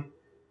on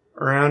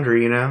around her,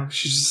 you know?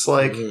 She's just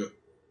like,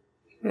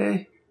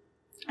 hey.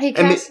 He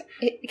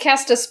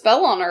cast a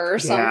spell on her or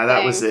something. Yeah,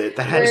 that was it.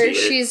 That had to be it.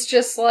 She's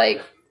just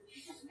like,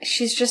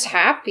 she's just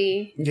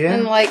happy. Yeah.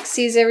 And like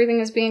sees everything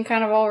as being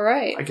kind of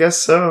alright. I guess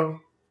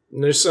so.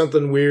 And there's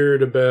something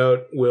weird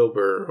about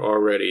Wilbur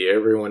already.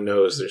 Everyone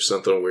knows there's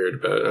something weird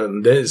about it.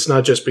 And it's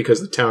not just because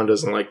the town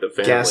doesn't like the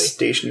family. Gas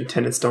station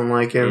attendants don't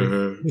like him.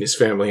 Mm-hmm. His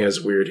family has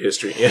weird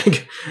history. Yeah,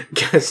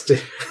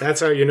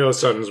 that's how you know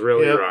something's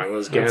really wrong.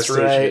 Those gas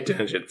station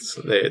attendants,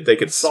 they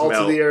could Salt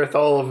smell. Salt of the earth,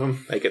 all of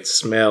them. They could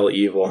smell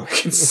evil. They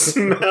could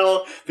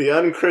smell the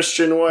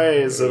unchristian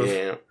ways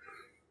of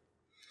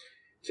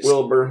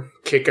Wilbur.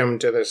 Kick him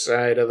to the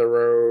side of the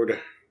road.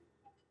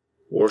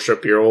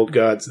 Worship your old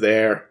gods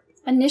there.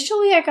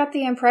 Initially, I got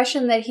the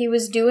impression that he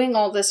was doing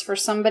all this for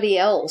somebody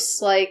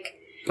else. Like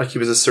he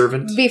was a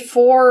servant?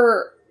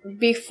 Before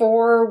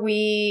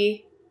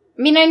we...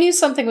 I mean, I knew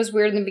something was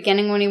weird in the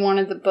beginning when he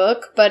wanted the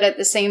book, but at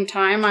the same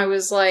time, I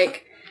was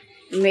like,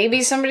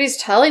 maybe somebody's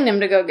telling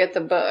him to go get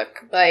the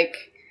book. Like,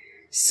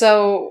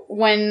 so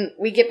when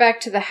we get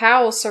back to the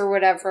house or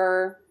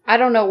whatever, I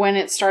don't know when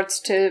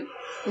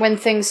when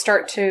things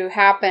start to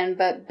happen,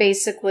 but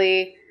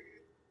basically,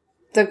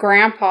 the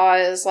grandpa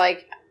is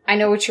like, I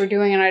know what you're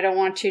doing and I don't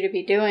want you to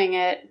be doing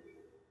it.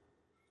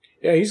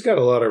 Yeah, he's got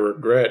a lot of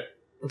regret.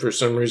 For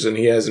some reason,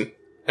 he hasn't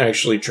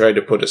actually tried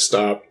to put a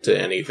stop to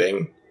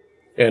anything.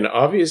 And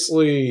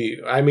obviously,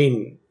 I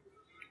mean,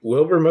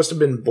 Wilbur must have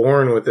been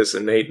born with this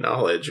innate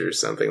knowledge or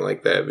something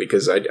like that,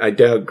 because I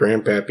doubt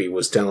Grandpappy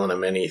was telling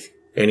him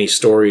any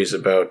stories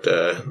about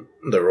the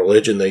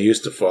religion they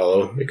used to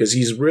follow, because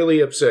he's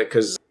really upset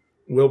because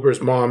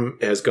Wilbur's mom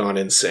has gone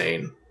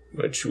insane.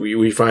 Which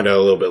we find out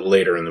a little bit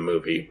later in the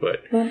movie,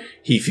 but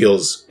he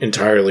feels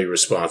entirely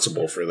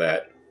responsible for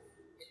that.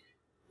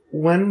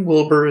 When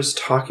Wilbur is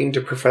talking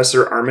to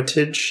Professor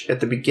Armitage at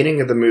the beginning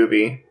of the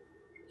movie,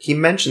 he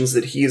mentions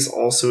that he's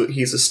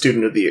a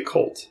student of the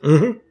occult.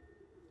 Mm-hmm.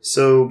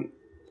 So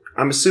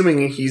I'm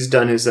assuming he's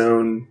done his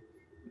own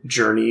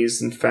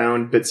journeys and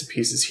found bits and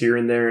pieces here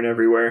and there and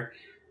everywhere.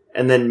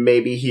 And then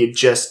maybe he had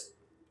just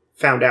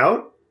found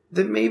out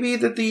that maybe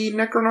that the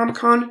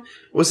Necronomicon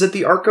was at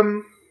the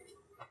Arkham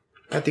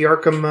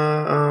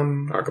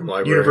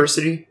Library.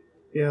 University.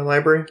 Yeah,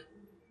 library.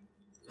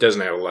 Doesn't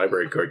have a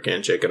library card,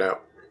 can't check it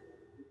out.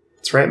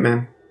 That's right,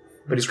 man.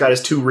 But he's got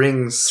his 2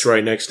 rings. It's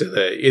right next to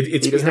the... He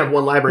doesn't have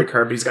one library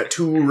card, but he's got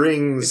 2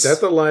 rings. It's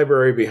at the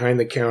library behind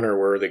the counter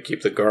where they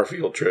keep the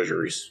Garfield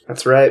treasuries.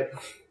 That's right.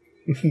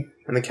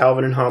 And the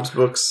Calvin and Hobbes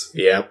books.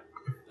 Yeah.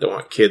 Don't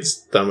want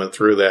kids thumbing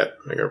through that.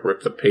 They're going to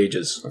rip the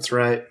pages. That's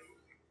right.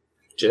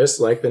 Just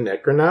like the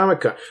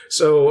Necronomicon.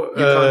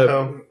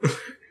 So,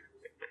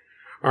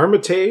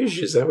 Armitage,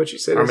 is that what you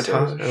said?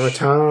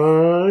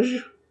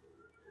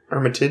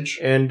 Armitage.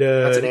 And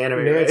that's an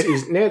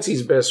anime,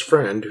 Nancy's best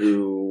friend,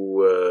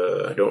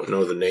 who I don't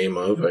know the name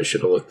of. I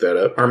should have looked that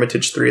up.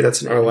 Armitage 3,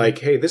 that's an anime. Are like,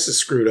 hey, this is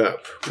screwed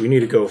up. We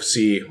need to go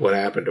see what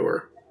happened to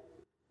her.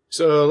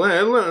 So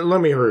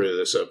let me hurry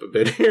this up a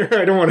bit here.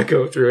 I don't want to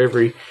go through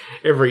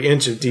every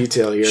inch of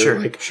detail here.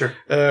 Sure.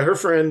 Her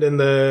friend and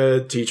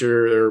the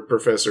teacher or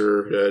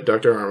professor,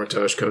 Dr.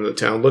 Armitage, come to the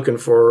town looking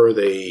for her.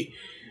 They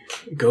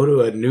go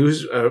to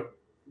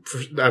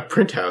a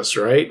print house,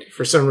 right?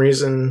 For some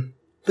reason.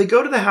 They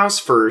go to the house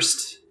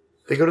first.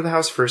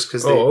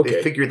 Because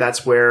they figure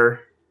that's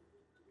where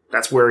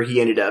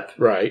he ended up.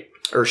 Right.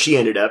 Or she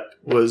ended up,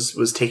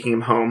 was taking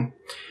him home.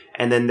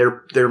 And then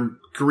they're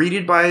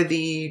greeted by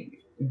the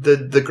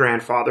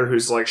grandfather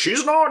who's like,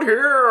 she's not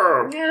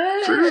here.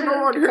 She's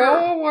not here.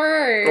 Go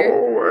away.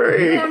 Go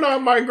away. You're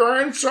not my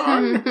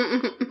grandson.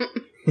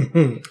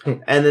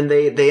 And then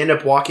they end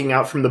up walking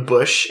out from the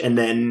bush, and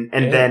then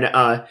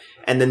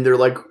they're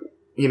like,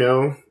 you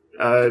know,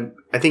 I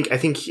think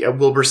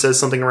Wilbur says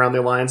something around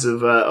the lines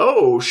of,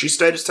 "Oh, she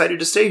decided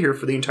to stay here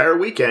for the entire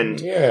weekend."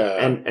 Yeah,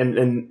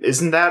 and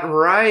isn't that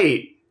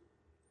right?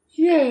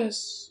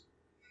 Yes,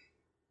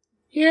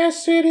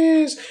 it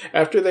is.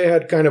 After they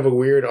had kind of a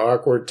weird,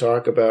 awkward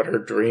talk about her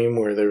dream,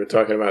 where they were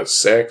talking about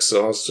sex,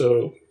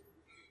 also.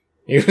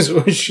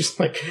 She's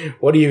like,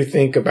 "What do you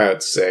think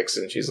about sex?"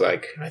 And she's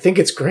like, "I think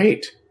it's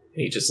great."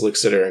 And he just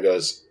looks at her and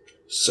goes,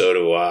 "So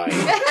do I."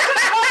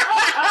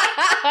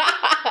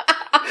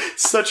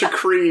 Such a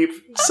creep.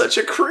 Such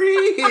a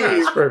creep.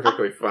 That's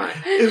perfectly fine.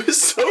 It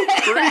was so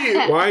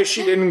creep. Why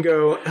she didn't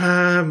go,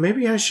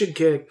 maybe I should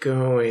get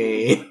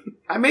going.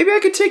 Maybe I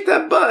could take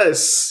that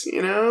bus,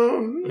 you know?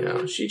 You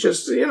know, she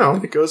just, you know.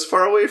 It goes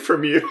far away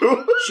from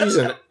you. She's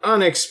an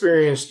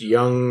unexperienced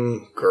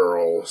young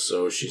girl,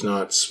 so she's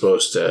not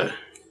supposed to...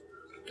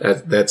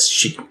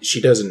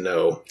 She doesn't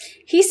know.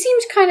 He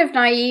seemed kind of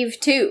naive,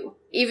 too.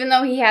 Even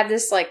though he had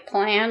this, like,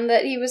 plan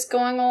that he was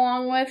going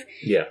along with.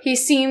 Yeah. He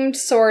seemed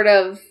sort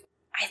of...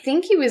 I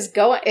think he was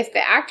going... If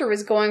the actor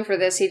was going for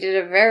this, he did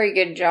a very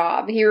good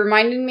job. He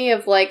reminded me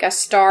of, like, a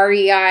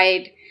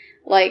starry-eyed,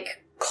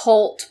 like,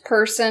 cult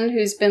person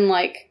who's been,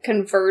 like,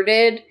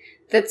 converted.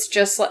 That's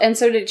just... And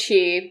so did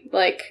she.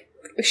 Like,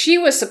 she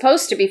was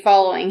supposed to be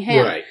following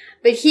him. Right.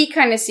 But he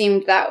kind of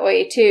seemed that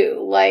way,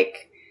 too.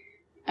 Like...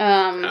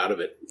 out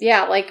of it.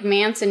 Yeah, like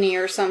Manson-y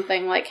or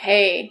something. Like,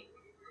 hey,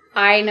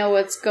 I know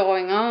what's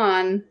going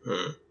on.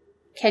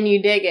 Can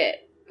you dig it?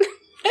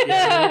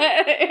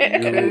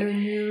 Can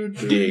you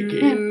dig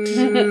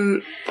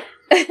it?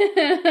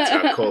 That's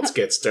how cults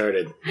get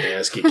started. They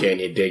ask you, can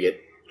you dig it?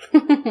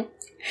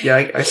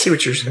 Yeah, I see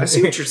what you're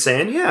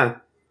saying. Yeah.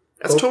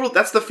 That's the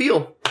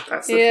feel.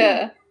 That's the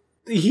feel.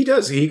 He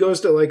does. He goes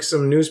to, like,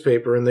 some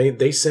newspaper, and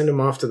they send him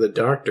off to the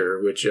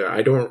doctor, which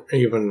I don't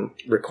even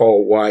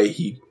recall why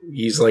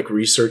he's, like,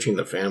 researching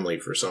the family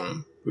for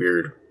some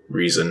weird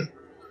reason.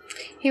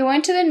 He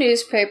went to the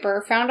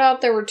newspaper, found out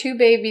there were 2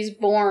 babies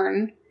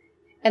born,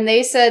 and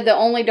they said the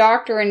only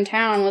doctor in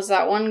town was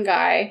that one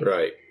guy.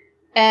 Right.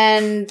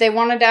 And they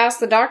wanted to ask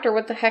the doctor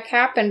what the heck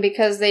happened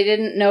because they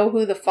didn't know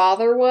who the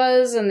father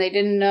was, and they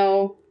didn't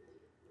know...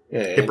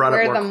 It brought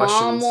where up more the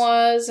questions. mom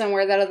was and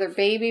where that other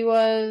baby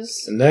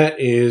was. And that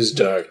is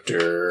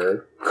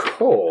Dr.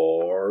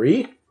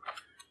 Corey.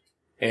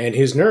 And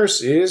his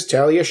nurse is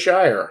Talia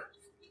Shire,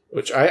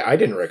 which I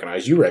didn't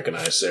recognize. You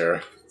recognize,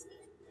 Sarah.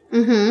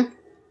 Mm-hmm.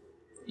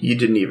 You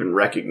didn't even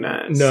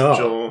recognize. No,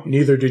 Joel.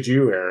 neither did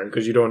you, Aaron,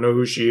 because you don't know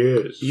who she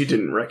is. You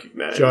didn't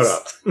recognize. Shut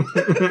up.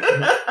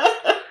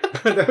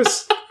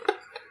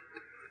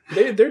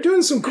 They're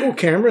doing some cool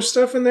camera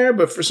stuff in there,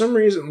 but for some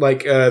reason,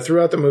 like,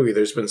 throughout the movie,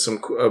 there's been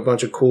a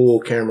bunch of cool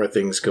camera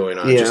things going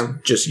on. Yeah.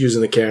 Just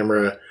using the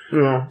camera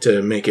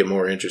to make it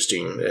more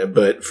interesting.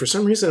 But for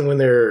some reason, when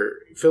they're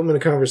filming a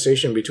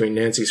conversation between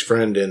Nancy's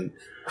friend and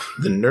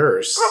the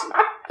nurse,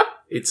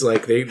 it's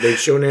like they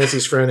show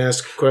Nancy's friend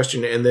ask a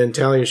question, and then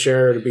Talia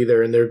Shire to be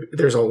there, and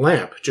there's a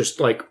lamp just,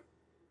 like,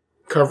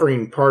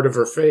 covering part of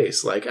her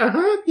face. Like,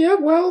 yeah,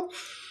 well,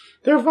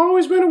 they've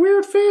always been a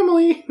weird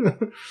family.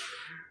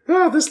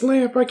 Oh, this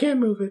lamp, I can't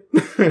move it.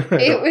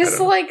 It was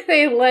like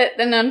they let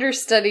an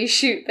understudy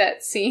shoot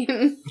that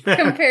scene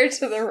compared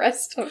to the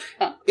rest of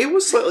them. It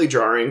was slightly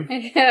jarring.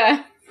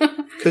 Yeah.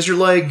 Because you're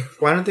like,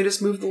 why don't they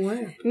just move the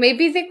lamp?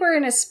 They were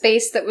in a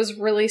space that was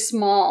really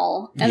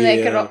small, and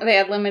they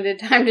had limited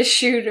time to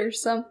shoot or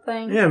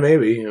something. Yeah,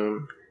 maybe.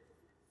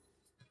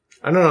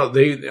 I don't know.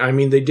 They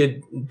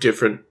did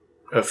different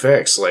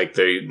effects. Like,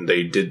 they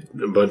did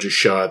a bunch of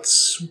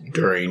shots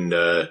during...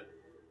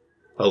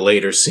 a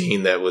later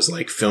scene that was,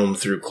 like, filmed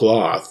through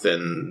cloth,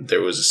 and there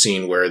was a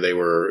scene where they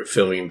were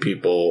filming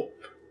people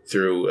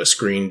through a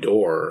screen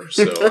door.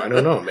 So I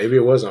don't know. Maybe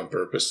it was on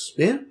purpose.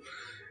 Yeah.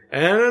 I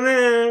don't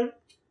know.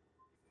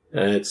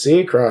 Let's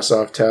see. Cross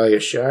off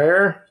Talia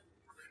Shire.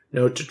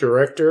 Note to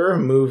director: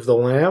 move the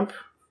lamp.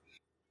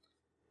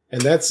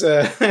 And that's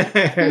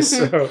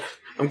so.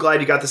 I'm glad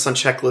you got this on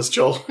checklist,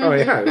 Joel. Oh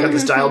yeah, Got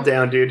this dialed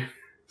down, dude.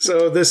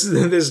 So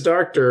this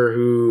doctor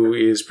who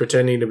is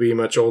pretending to be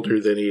much older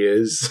than he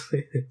is,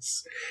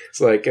 it's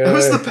like... that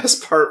was the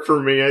best part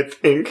for me, I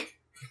think.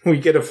 We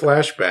get a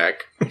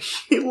flashback.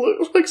 He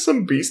looked like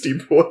some Beastie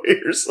Boy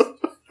or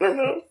something. I don't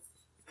know.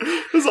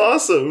 It was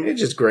awesome. They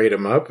just grate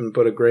him up and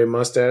put a gray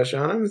mustache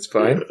on him. It's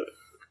fine.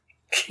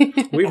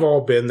 We've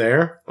all been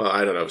there. Well,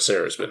 I don't know if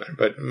Sarah's been there,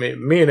 but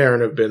me and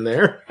Aaron have been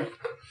there.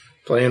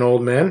 Playing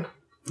old men.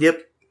 Yep.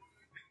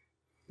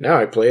 Now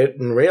I play it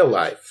in real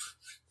life.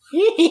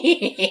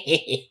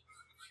 We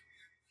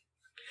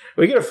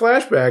get a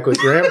flashback with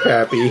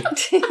Grandpappy,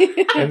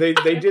 and they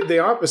did the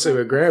opposite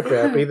with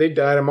Grandpappy. They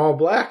dyed him all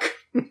black.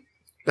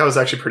 That was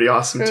actually pretty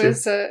awesome, It too.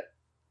 was a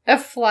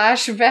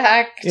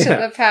flashback to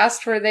the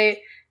past where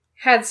they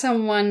had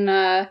someone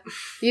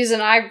use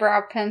an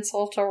eyebrow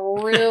pencil to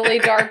really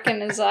darken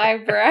his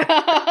eyebrows.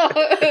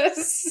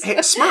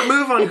 Hey, smart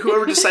move on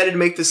whoever decided to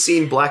make the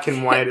scene black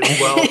and white as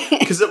well,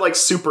 because it like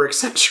super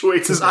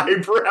accentuates his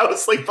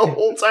eyebrows like the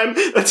whole time.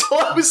 That's all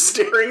I was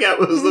staring at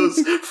was those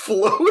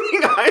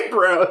floating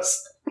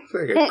eyebrows.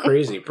 Like a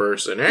crazy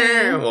person.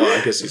 Well,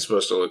 I guess he's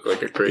supposed to look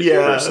like a crazy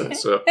person,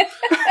 so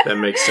that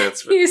makes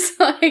sense. But. He's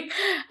like,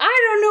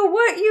 I don't know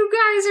what you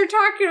guys are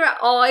talking about.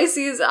 All I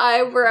see is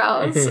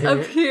eyebrows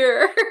up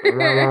here.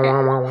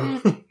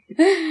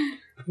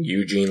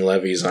 Eugene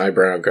Levy's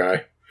eyebrow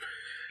guy.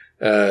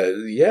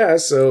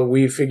 So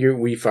we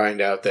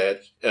find out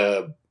that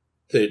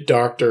the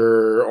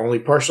doctor only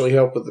partially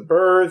helped with the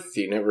birth.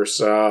 He never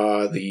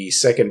saw the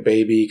second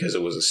baby because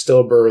it was a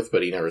stillbirth,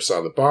 but he never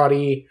saw the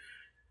body.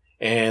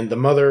 And the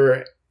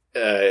mother,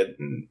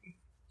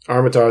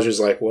 Armitage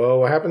is like, well,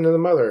 what happened to the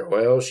mother?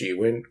 Well, she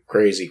went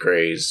crazy.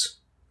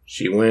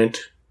 She went...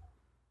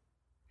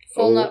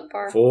 Full nut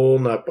bar. Full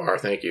nut bar,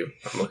 thank you.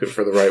 I'm looking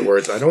for the right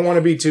words. I don't want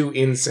to be too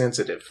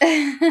insensitive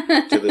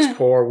to this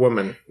poor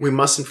woman. We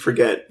mustn't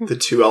forget the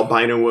two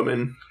albino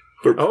women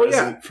who were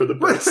present for the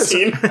birth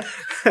scene.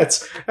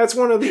 That's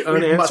one of the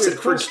unanswered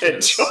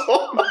questions.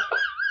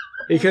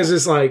 Because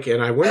it's like,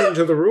 and I went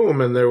into the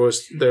room and there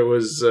was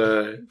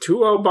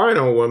two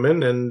albino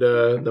women and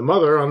the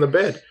mother on the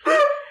bed.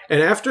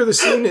 And after the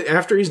scene,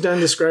 after he's done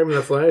describing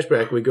the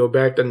flashback, we go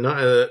back to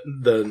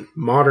the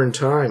modern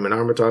time, and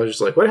Armitage is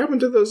like, what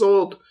happened to those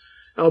old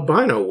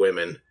albino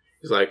women?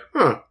 He's like,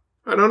 I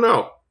don't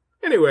know.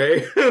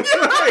 Anyway.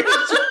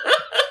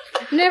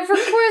 Never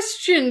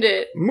questioned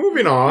it.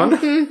 Moving on.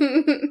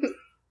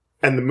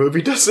 And the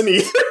movie doesn't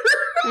either.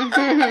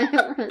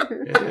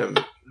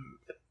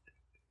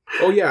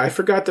 Oh yeah, I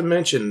forgot to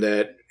mention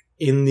that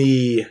in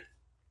the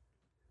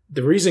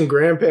reason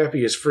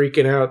Grandpappy is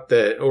freaking out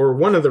or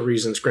one of the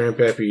reasons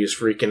Grandpappy is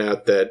freaking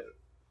out that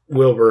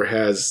Wilbur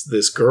has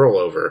this girl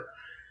over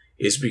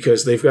is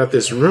because they've got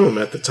this room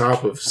at the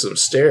top of some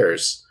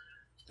stairs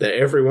that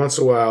every once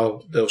in a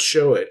while they'll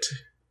show it.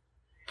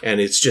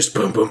 And it's just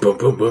boom, boom, boom,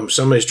 boom, boom.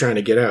 Somebody's trying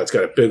to get out. It's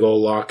got a big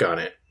old lock on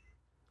it.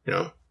 You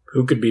know,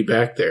 who could be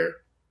back there?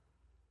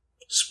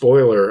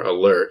 Spoiler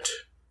alert.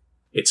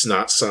 It's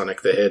not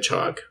Sonic the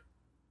Hedgehog.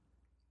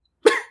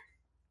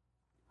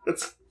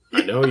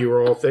 I know you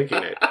were all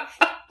thinking it.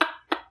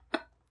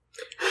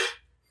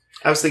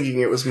 I was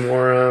thinking it was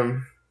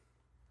more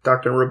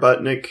Dr.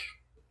 Robotnik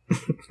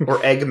or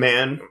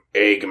Eggman.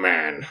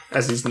 Eggman.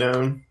 As he's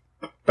known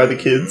by the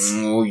kids.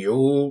 Oh,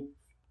 you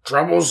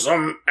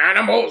troublesome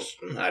animals.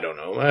 I don't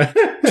know.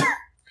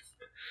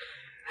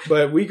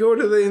 But we go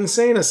to the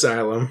insane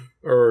asylum.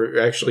 Or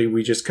actually,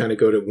 we just kind of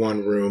go to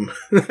one room.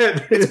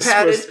 It's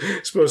padded.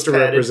 Supposed to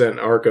represent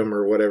Arkham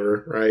or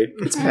whatever, right?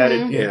 It's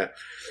padded. Yeah.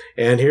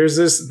 And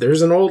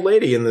there's an old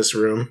lady in this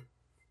room.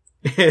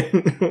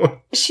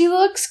 She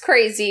looks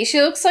crazy.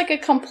 She looks like a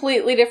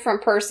completely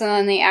different person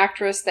than the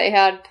actress they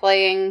had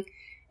playing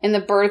in the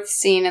birth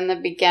scene in the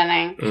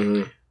beginning.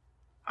 Mm-hmm.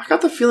 I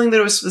got the feeling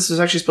that this was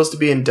actually supposed to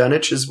be in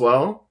Dunwich as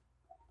well.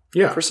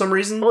 Yeah. For some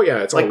reason. Oh yeah,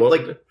 it's all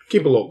local.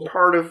 Keep it local.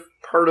 Part of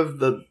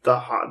the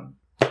hot.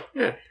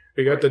 Yeah.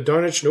 We got the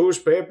Dunwich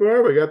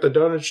newspaper, we got the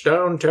Dunwich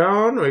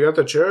downtown, we got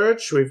the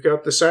church, we've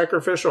got the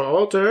sacrificial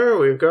altar,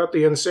 we've got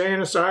the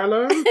insane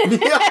asylum.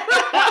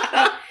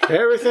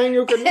 Everything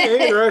you can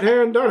need right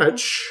here in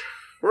Dunwich.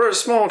 We're a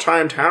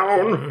small-time town.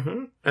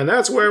 Mm-hmm. And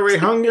that's where we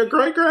hung your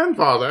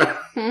great-grandfather.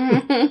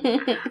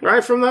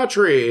 Right from that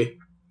tree.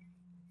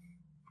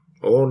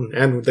 Oh,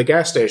 and the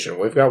gas station.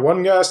 We've got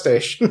one gas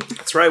station.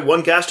 That's right,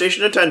 one gas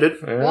station attendant.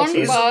 Yeah, one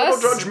He's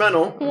bus. a little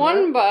judgmental.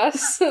 One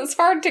bus. It's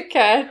hard to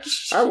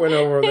catch. I went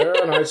over there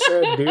and I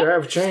said, do you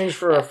have change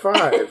for a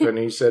 $5? And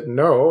he said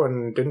no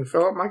and didn't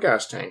fill up my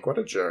gas tank. What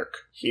a jerk.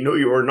 He knew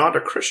you were not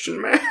a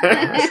Christian man.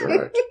 That's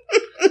right.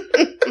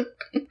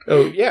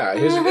 Oh, yeah.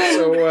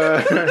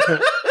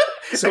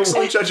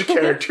 Excellent judge of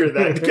character,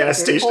 that gas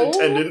station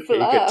attendant. You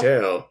could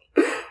tell.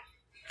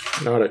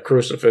 Not a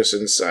crucifix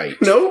in sight.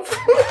 Nope.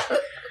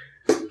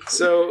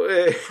 So,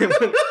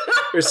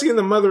 we're seeing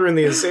the mother in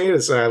the insane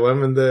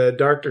asylum, and the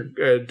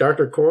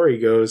Dr. Corey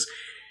goes,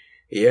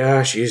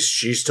 yeah,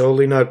 she's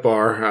totally nut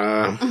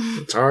bar.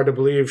 It's hard to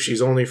believe she's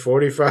only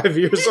 45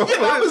 years old.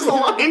 That was the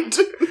line,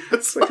 too.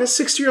 It's like a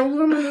 60-year-old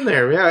woman in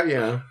there.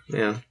 Yeah.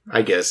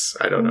 I guess.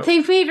 I don't know. They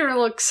made her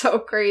look so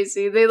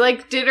crazy. They,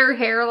 did her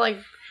hair,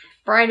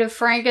 Bride of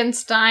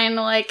Frankenstein,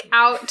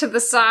 out to the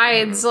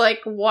sides,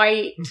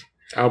 white.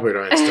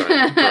 Albert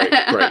Einstein.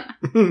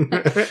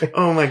 Right.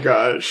 Oh, my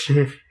gosh.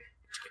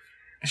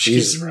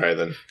 She's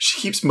writhing. She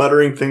keeps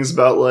muttering things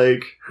about,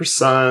 her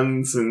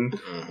sons and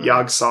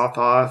Yog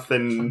Sothoth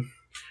and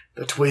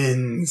the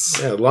twins.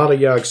 Yeah, a lot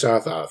of Yog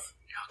Sothoth.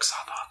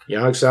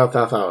 Yog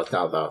Sothoth.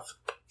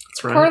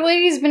 That's right. Poor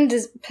lady's been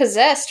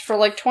possessed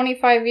for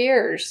 25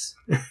 years.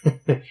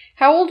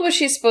 How old was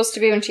she supposed to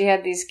be when she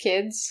had these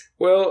kids?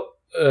 Well,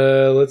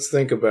 let's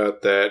think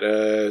about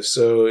that.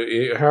 So,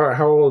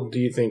 how old do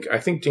you think? I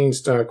think Dean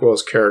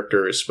Stockwell's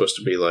character is supposed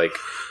to be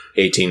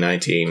 18,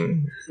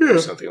 19, or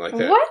something like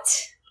that.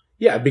 What?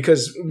 Yeah,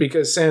 because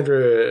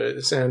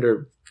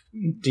Sandra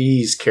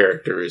Dee's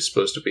character is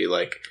supposed to be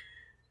like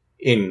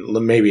in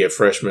maybe a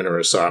freshman or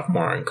a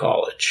sophomore in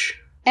college.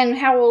 And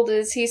how old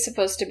is he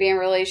supposed to be in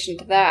relation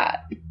to that?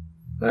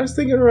 I was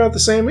thinking around the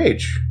same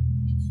age,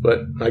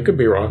 but I could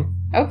be wrong.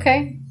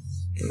 Okay.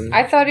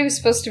 I thought he was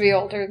supposed to be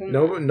older than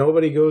that.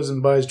 Nobody goes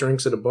and buys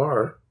drinks at a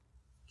bar,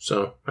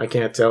 so I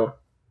can't tell.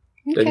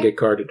 Okay. Didn't get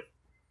carded.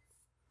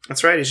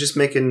 That's right. He's just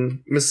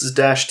making Mrs.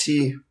 Dash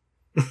tea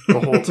the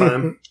whole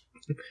time.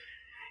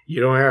 You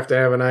don't have to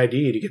have an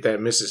ID to get that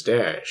Mrs.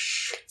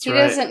 Dash. That's He right.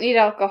 doesn't need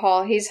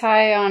alcohol. He's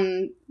high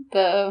on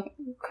the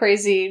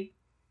crazy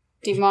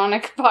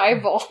demonic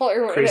Bible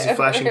or whatever. Crazy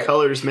flashing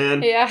colors,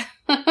 man. Yeah.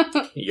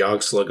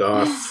 Yog slug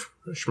off.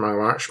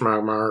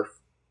 Schmagmar.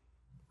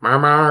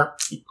 Marmar.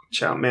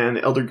 Watch out, man.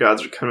 The Elder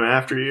Gods are coming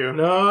after you.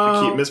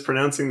 No. You keep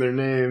mispronouncing their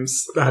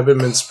names. I've been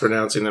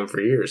mispronouncing them for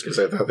years because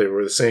I thought they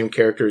were the same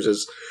characters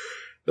as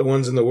the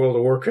ones in the World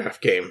of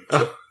Warcraft game.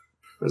 So,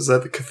 Was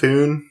that the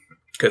Cthulhu?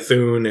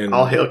 Cthulhu and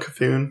All hail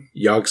Cthulhu.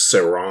 Yogg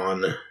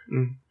Saron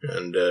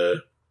and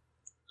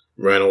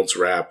Reynolds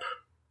Rap.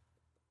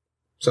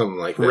 Something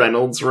like that.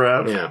 Reynolds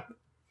Rap. Yeah.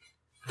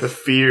 The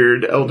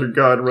feared Elder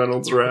God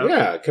Reynolds Rap.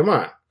 Yeah, come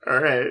on. All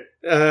right.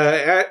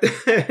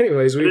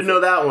 Anyways, I we didn't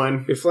know that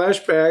one. we flash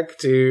back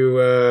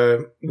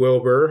to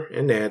Wilbur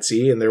and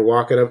Nancy, and they're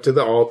walking up to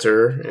the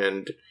altar,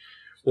 and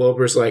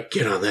Wilbur's like,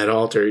 "Get on that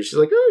altar." She's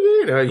like,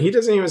 "Oh yeah." He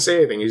doesn't even say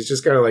anything. He's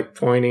just kind of like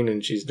pointing,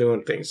 and she's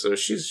doing things. So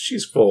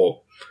she's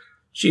full.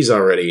 She's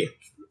already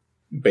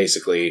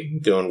basically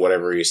doing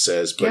whatever he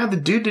says. But Yeah, the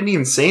dude didn't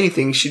even say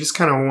anything. She just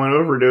kind of went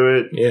over to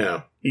it.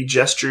 yeah. He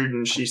gestured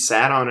and she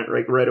sat on it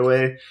right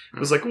away. It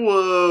was like,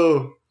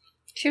 whoa.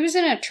 She was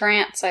in a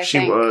trance, I She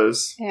think.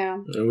 was. Yeah.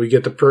 And we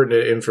get the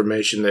pertinent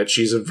information that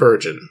she's a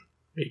virgin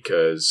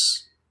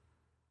because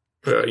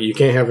you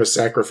can't have a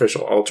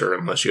sacrificial altar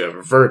unless you have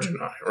a virgin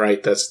on it,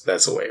 right? That's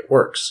the way it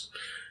works.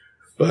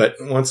 But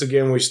once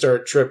again, we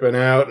start tripping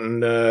out,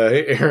 and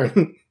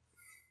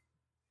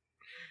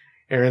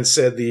Aaron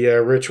said the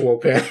ritual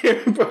put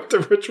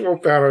the ritual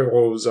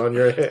pantyhose on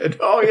your head.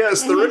 Oh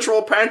yes, the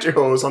ritual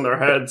pantyhose on their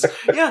heads.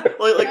 Yeah,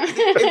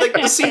 like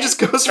the scene just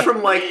goes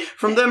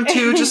from them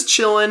two just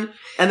chilling,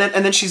 and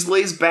then she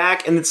lays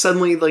back, and then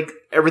suddenly like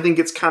everything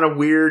gets kind of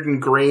weird and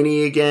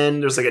grainy again.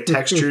 There's like a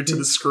texture to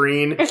the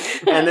screen,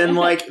 and then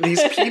like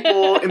these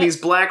people in these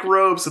black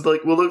robes with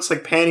like what looks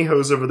like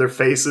pantyhose over their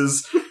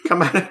faces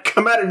come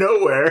out of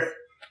nowhere.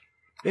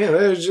 Yeah,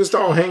 they're just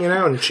all hanging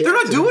out and chatting.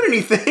 They're not doing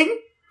anything.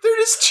 They're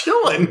just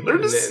chilling. They're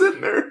just sitting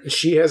there.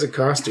 She has a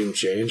costume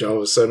change. All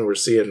of a sudden, we're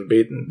seeing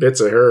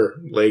bits of her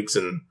legs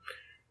and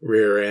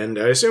rear end.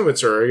 I assume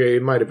it's her.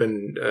 It might have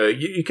been.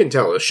 You can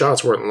tell the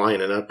shots weren't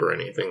lining up or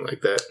anything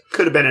like that.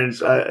 Could have been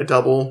a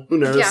double. Who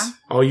knows? Yeah.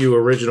 All you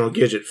original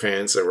Gidget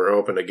fans that were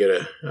hoping to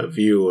get a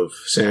view of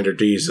Sandra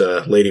Dee's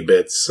lady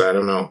bits, I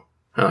don't know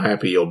how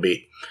happy you'll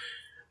be.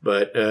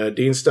 But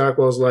Dean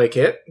Stockwell's like,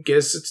 hey,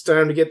 guess it's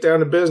time to get down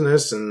to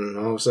business. And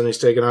all of a sudden he's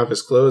taking off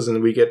his clothes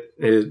and we get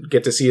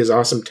to see his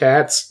awesome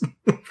tats.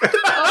 Oh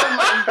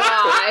my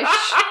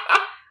gosh.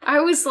 I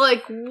was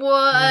like,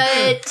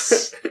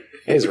 what?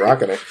 He's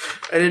rocking it.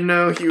 I didn't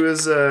know he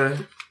was a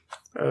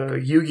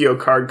Yu-Gi-Oh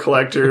card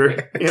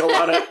collector. He had a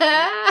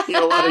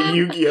lot of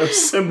Yu-Gi-Oh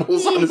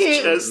symbols on his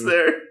chest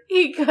there.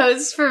 He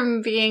goes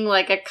from being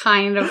like a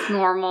kind of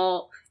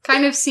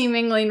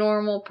seemingly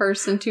normal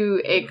person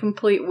to a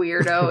complete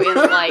weirdo in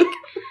like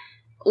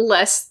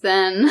less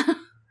than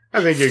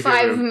I think you're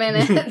 5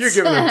 minutes. You're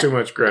giving him too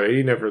much credit.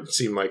 He never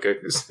seemed like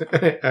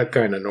a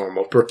kind of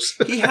normal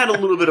person. He had a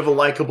little bit of a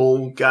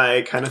likable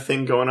guy kind of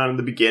thing going on in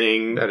the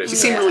beginning. That is He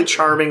seemed true. really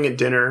charming at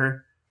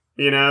dinner,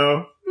 you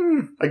know?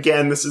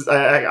 Again, this is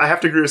I have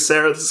to agree with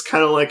Sarah, this is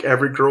kind of like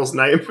every girl's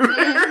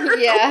nightmare.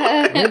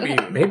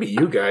 Yeah. Maybe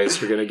you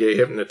guys are going to get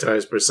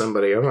hypnotized by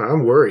somebody.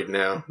 I'm worried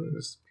now.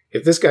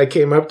 If this guy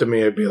came up to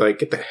me, I'd be like,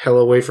 get the hell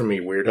away from me,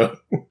 weirdo.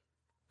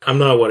 I'm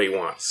not what he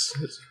wants.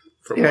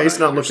 Yeah, he's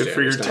not looking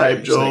for your type,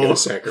 He's not Joel. going to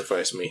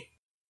sacrifice me.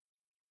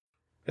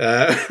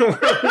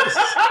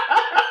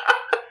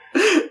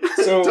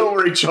 So Don't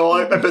worry, Joel.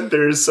 I bet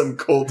there's some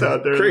cult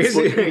out there. that's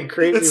looking-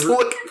 that's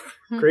looking-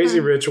 crazy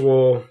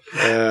ritual,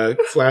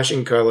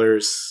 flashing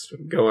colors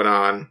going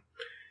on.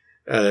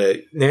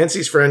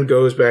 Nancy's friend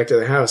goes back to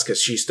the house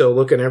because she's still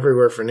looking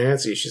everywhere for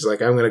Nancy. She's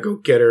like, I'm going to go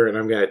get her and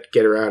I'm going to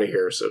get her out of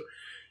here. So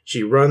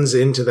she runs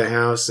into the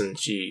house and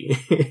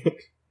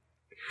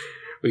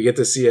we get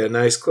to see a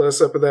nice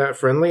close-up of that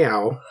friendly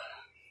owl.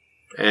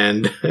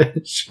 And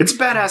It's a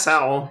badass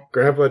owl.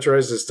 Grandpa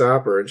tries to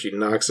stop her and she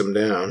knocks him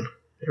down.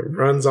 It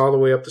runs all the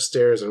way up the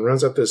stairs and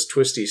runs up this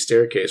twisty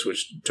staircase,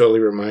 which totally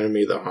reminded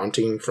me of The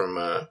Haunting from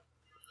the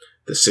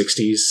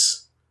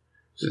 60s.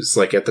 It's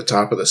like at the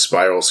top of the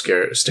spiral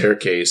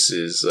staircase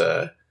is,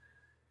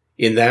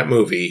 in that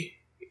movie,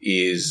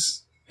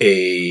 is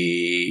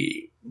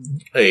a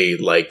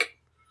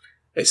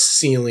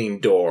ceiling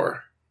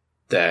door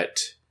that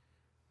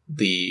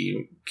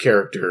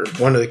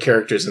one of the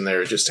characters in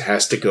there just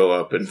has to go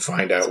up and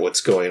find out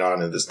what's going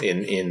on in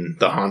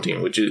The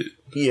Haunting, which is,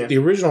 Yeah. the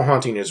original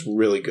Haunting is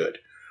really good.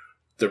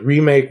 the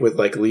remake with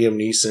like Liam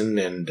Neeson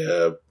and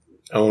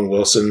Owen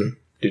Wilson.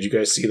 Did you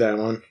guys see that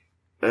one?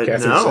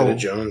 Catherine No.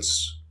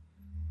 Zeta-Jones.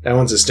 That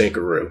one's a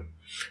stinkeroo.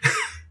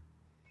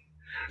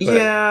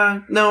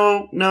 Yeah,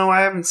 no,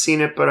 I haven't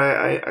seen it, but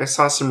I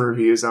saw some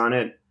reviews on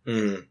it.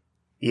 Mm.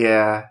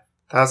 Yeah,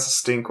 that's a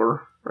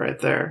stinker right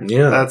there.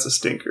 Yeah. That's a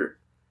stinker.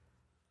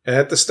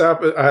 At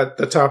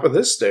the top of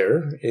this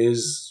stair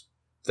is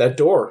that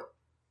door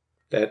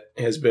that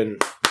has been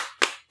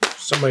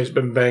somebody's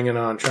been banging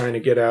on, trying to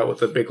get out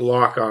with a big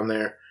lock on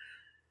there.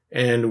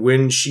 And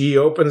when she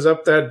opens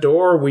up that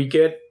door, we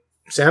get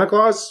Santa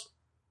Claus.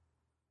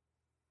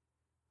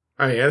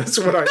 Oh yeah, that's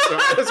what I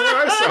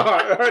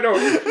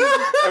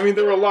saw. I mean,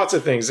 there were lots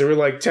of things. There were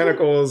like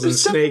tentacles and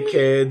snake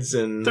heads,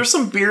 and There's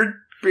some beard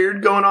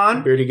going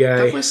on. beardy guy.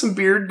 Definitely some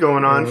beard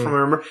going on Mhm. from what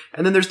I remember.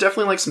 And then there's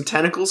definitely like some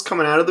tentacles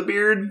coming out of the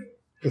beard.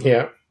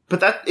 Yeah,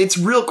 But it's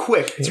real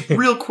quick. It's a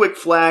real quick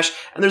flash.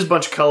 And there's a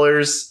bunch of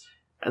colors.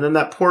 And then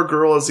that poor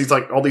girl has these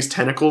like all these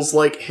tentacles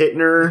like hitting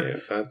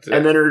her. yeah.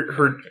 And then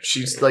her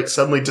she's like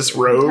suddenly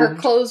disrobed. Her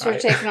clothes were I-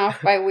 taken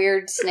off by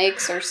weird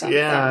snakes or something.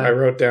 Yeah. I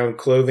wrote down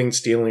clothing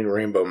stealing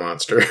rainbow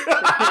monster.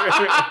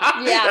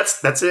 Yeah.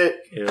 That's it.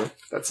 Yeah,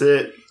 That's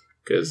it.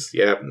 because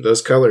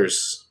those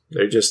colors,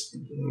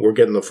 we're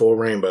getting the full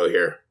rainbow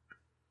here.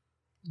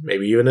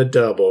 Maybe even a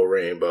double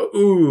rainbow.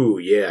 Ooh,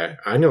 yeah,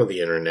 I know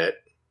the internet.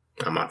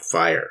 I'm on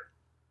fire.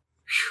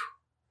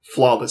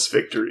 Flawless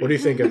victory. What do you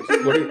think of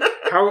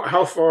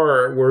how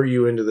far were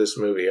you into this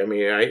movie? I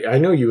mean, I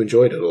know you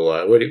enjoyed it a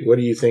lot. What are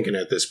you thinking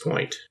at this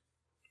point?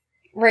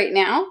 Right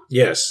now?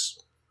 Yes.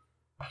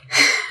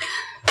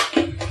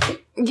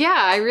 Yeah,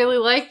 I really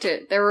liked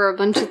it. There were a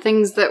bunch of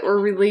things that were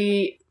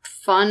really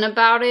fun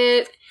about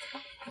it.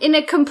 In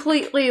a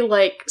completely,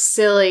 like,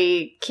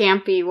 silly,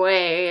 campy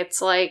way.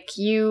 It's like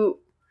you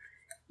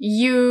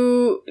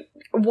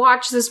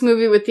watch this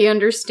movie with the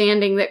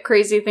understanding that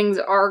crazy things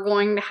are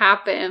going to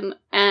happen,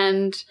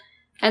 and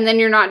then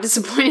you're not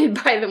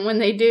disappointed by them when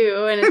they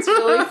do, and it's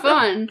really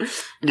fun.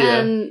 Yeah.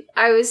 And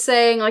I was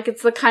saying, like,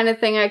 it's the kind of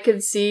thing I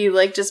could see,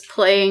 like, just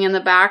playing in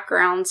the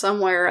background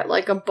somewhere at,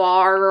 like, a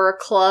bar or a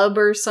club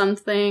or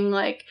something,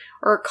 like,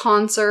 or a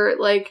concert.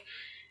 Like,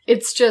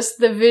 it's just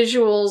the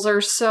visuals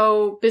are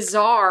so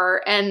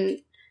bizarre, and,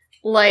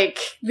 like,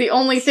 the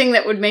only thing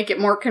that would make it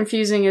more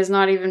confusing is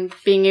not even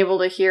being able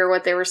to hear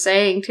what they were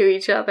saying to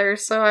each other.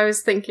 So I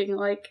was thinking,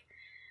 like,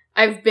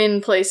 I've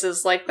been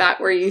places like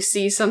that where you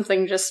see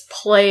something just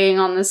playing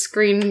on the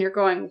screen and you're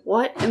going,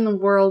 what in the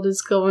world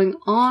is going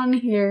on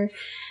here?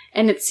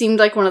 And it seemed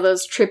like one of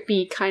those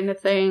trippy kind of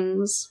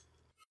things.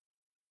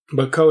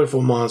 But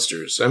colorful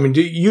monsters. I mean,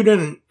 you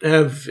didn't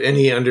have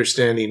any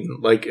understanding,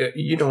 like,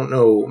 you don't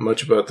know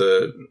much about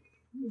the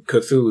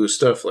Cthulhu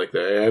stuff like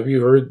that. Have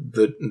you heard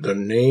the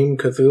name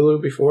Cthulhu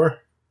before?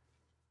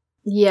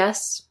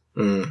 Yes,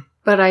 Mm,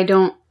 but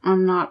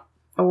I'm not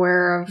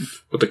aware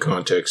of what the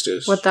context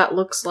is. what that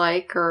looks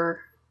like,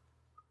 or...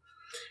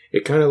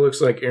 It kind of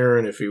looks like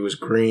Aaron if he was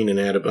green and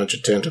had a bunch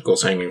of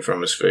tentacles hanging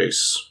from his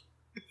face.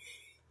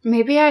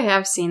 Maybe I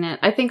have seen it.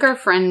 I think our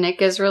friend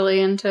Nick is really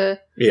into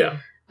Yeah.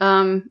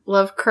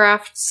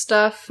 Lovecraft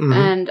stuff, Mhm.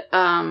 and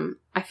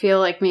I feel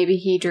like maybe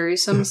he drew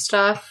some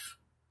stuff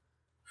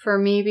for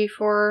me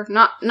before.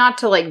 Not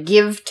to, like,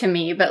 give to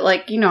me, but,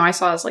 like, you know, I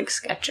saw his, like,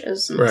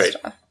 sketches and Right.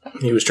 stuff.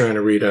 He was trying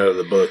to read out of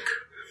the book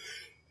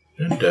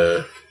and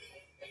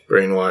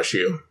brainwash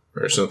you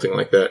or something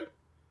like that.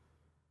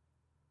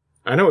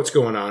 I know what's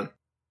going on.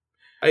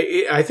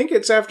 I think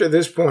it's after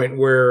this point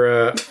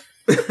where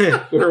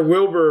where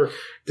Wilbur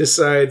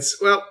decides,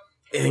 well,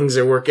 things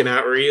are working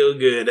out real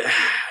good.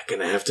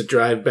 Gonna have to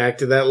drive back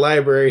to that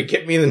library,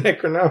 get me the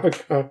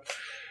Necronomicon.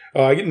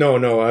 Oh,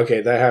 no,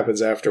 okay, that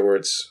happens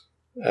afterwards.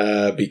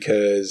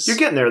 Because... You're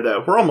getting there,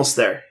 though. We're almost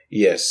there.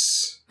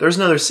 Yes. There's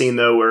another scene,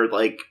 though, where,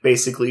 like,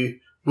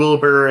 basically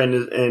Wilbur and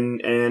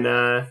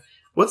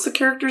what's the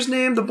character's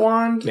name? The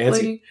blonde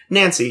Nancy. lady?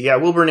 Nancy, yeah.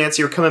 Wilbur and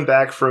Nancy are coming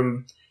back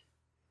from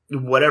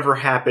whatever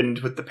happened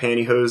with the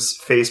pantyhose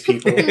face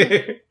people.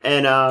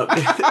 And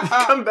they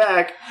come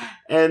back,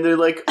 and they're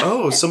like,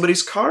 oh,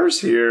 somebody's car's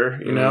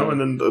here, you know?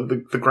 And then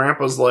the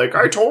grandpa's like,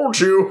 I told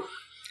you.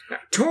 I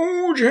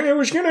told you it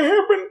was gonna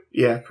happen.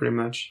 Yeah, pretty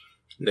much.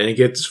 Then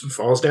he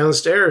falls down the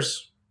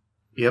stairs.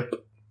 Yep.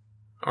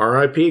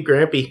 R.I.P.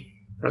 Grampy.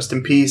 Rest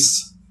in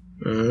peace.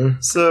 Mm-hmm.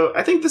 So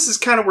I think this is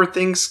kind of where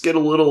things get a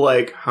little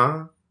like,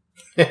 huh?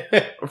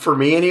 For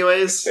me,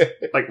 anyways.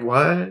 Like,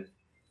 what?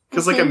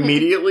 Because, like,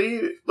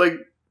 immediately, like,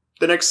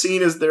 the next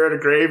scene is they're at a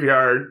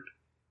graveyard.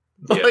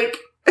 Yeah. Like,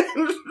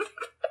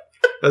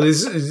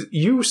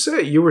 You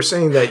were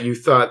saying that you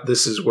thought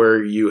this is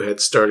where you had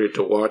started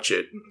to watch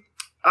it.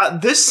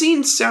 this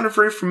scene sounded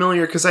very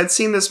familiar because I'd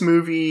seen this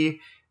movie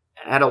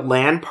at a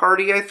LAN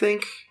party, I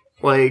think.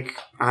 Like,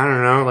 I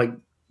don't know, like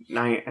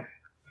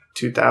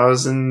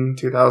 2000,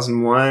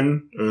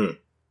 2001. Mm.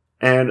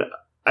 And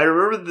I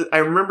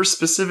remember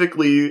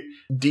specifically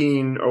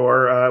Dean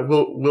or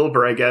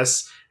Wilbur, I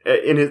guess,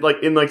 in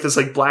this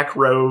like black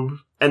robe,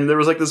 and there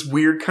was like this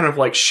weird kind of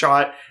like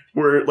shot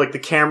where like the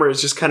camera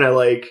is just kind of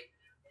like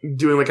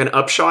doing like an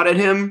upshot at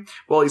him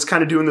while he's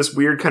kind of doing this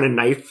weird kind of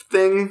knife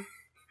thing.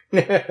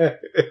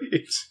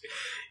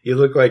 You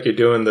look like you're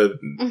doing the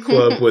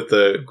club with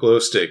the glow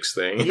sticks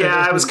thing.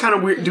 Yeah, I was kind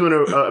of weird doing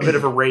a bit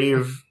of a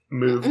rave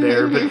move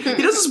there, but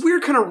he does this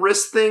weird kind of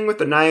wrist thing with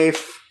the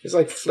knife. He's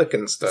like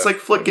flicking stuff. It's like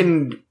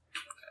flicking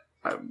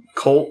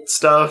cult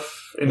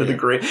stuff into the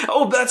grave.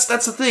 Oh, that's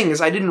the thing,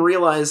 is I didn't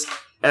realize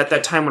at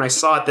that time when I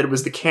saw it that it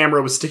was the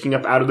camera was sticking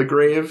up out of the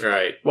grave.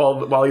 Right.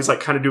 While he's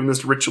like kind of doing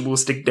this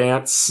ritualistic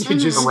dance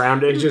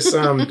around it. You just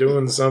saw him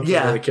doing something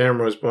and the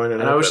camera was pointing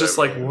and up I was at just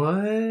him. like,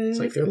 what? It's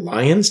like, there are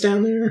lions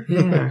down there?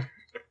 Yeah.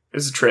 It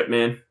was a trip,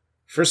 man.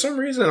 For some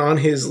reason, on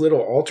his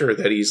little altar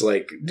that he's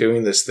like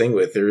doing this thing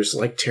with, there's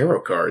like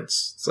tarot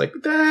cards. It's like,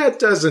 that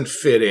doesn't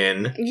fit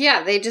in.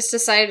 Yeah, they just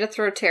decided to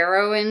throw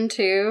tarot in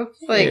too.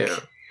 Like,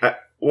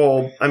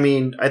 Well, I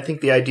mean, I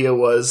think the idea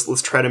was,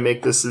 let's try to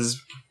make this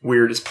as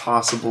weird as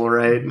possible,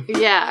 right?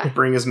 yeah.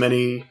 Bring as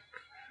many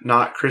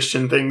not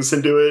Christian things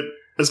into it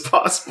as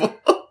possible.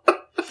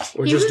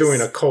 We're just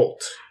doing a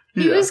cult.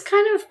 He was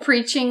kind of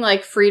preaching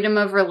like freedom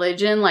of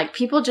religion. Like,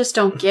 people just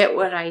don't get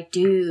what I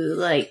do.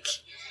 Like,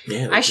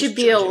 I should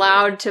be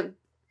allowed to.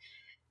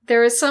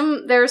 There was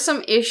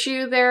some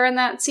issue there in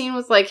that scene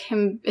with like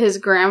his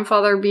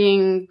grandfather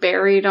being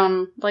buried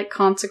on like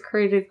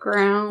consecrated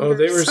ground. Oh,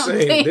 they were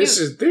saying this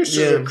is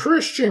a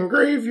Christian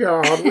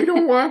graveyard. We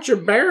don't want you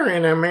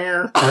burying him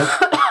here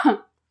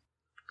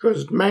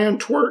because man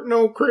twerk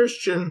no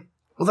Christian.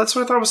 Well, that's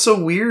what I thought was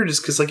so weird, is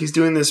because like he's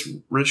doing this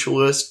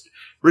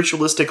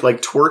ritualistic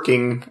like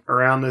twerking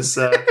around this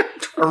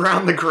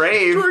around the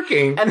grave,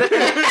 Twerking,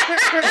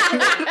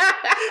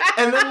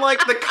 and then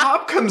like the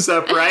cop comes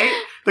up,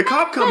 right? The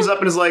cop comes up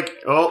and is like,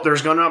 "Oh,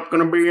 there's not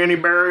going to be any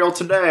burial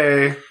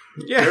today.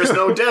 Yeah, there's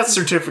no death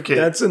certificate."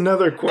 That's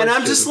another question. And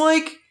I'm just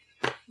like,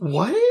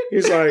 what?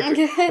 He's like,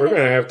 we're going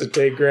to have to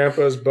take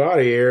Grandpa's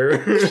body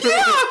here.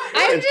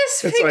 I'm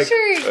just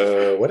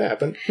picturing. Like, what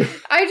happened?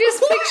 I just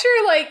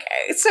picture like,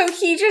 so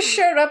he just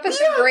showed up at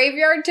the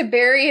graveyard to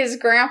bury his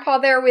grandpa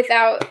there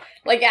without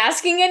like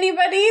asking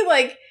anybody.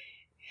 Like,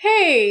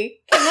 hey,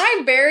 can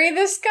I bury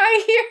this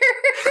guy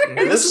here?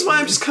 And this is why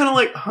I'm just kind of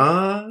like,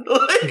 huh?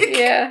 Like,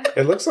 yeah.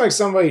 It looks like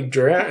somebody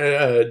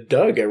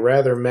dug a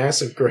rather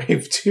massive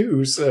grave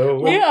too.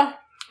 So yeah.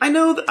 I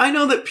know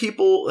that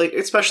people, like,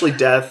 especially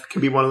death,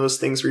 can be one of those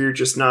things where you're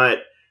just not,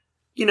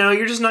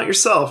 you're just not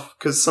yourself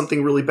because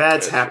something really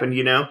bad's happened,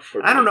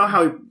 I don't know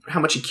how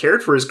much he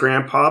cared for his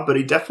grandpa, but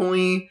he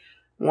definitely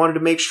wanted to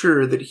make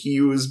sure that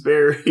he was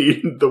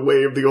buried the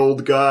way of the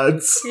old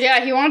gods.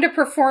 Yeah, he wanted to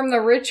perform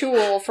the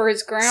ritual for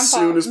his grandpa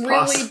soon as really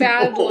possible.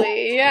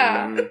 badly.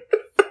 Yeah.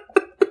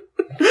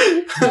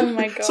 Oh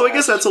my god. So I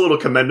guess that's a little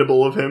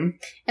commendable of him.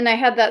 And I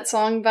had that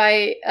song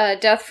by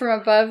Death from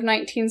Above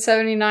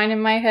 1979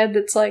 in my head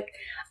that's like,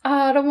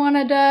 I don't want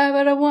to die,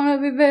 but I want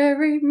to be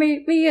buried.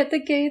 Meet me at the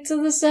gates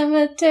of the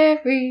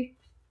cemetery.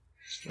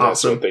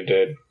 That's what they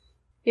did.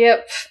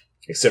 Yep.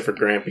 Except for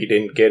Grampy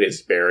didn't get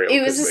his burial.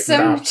 It was a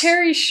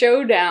cemetery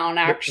showdown,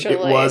 actually. It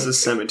was a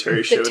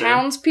cemetery showdown. The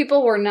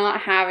townspeople were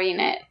not having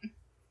it.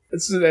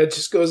 That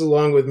just goes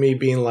along with me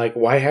being like,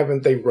 why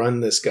haven't they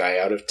run this guy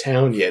out of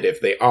town yet if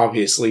they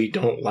obviously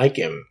don't like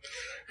him?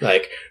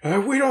 Like,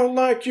 we don't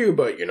like you,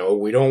 but,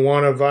 we don't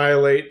want to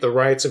violate the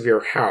rights of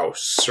your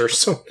house or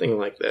something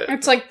like that.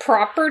 It's like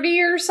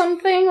property or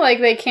something? Like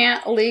they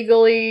can't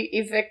legally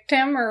evict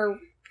him or...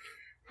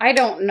 I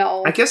don't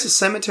know. I guess a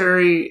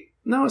cemetery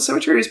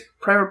is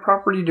private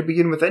property to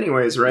begin with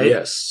anyways, right?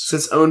 Yes. So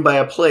it's owned by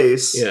a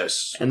place.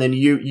 Yes. And then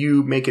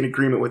you make an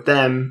agreement with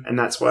them, and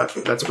that's where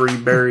you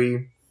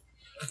bury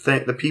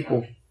the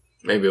people.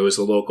 Maybe it was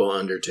the local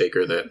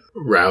undertaker that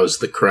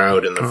roused the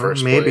crowd in the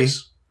first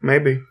place.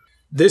 Maybe.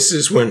 This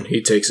is when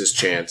he takes his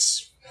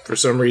chance. For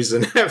some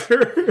reason,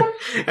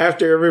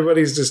 after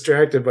everybody's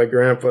distracted by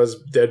Grandpa's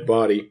dead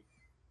body,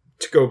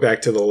 to go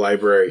back to the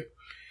library.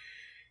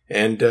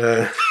 And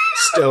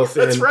stealth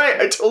in. That's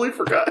right, I totally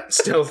forgot.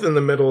 Stealth in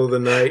the middle of the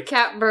night.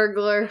 Cat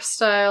burglar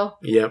style.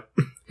 Yep.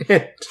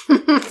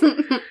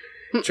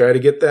 Try to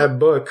get that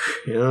book,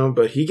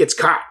 but he gets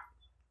caught.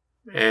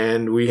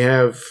 And we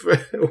have...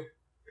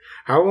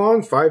 How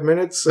long? 5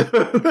 minutes?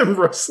 Them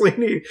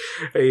rustling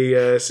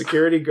a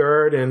security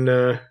guard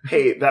and...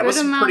 Hey, that was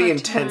some pretty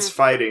intense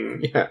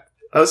fighting. Yeah.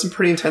 That was some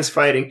pretty intense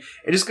fighting.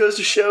 It just goes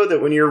to show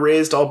that when you're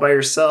raised all by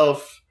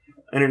yourself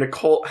and in a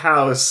cult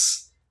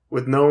house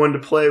with no one to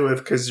play with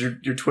because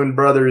your twin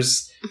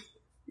brother's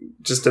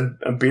just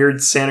a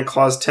beard Santa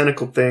Claus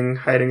tentacle thing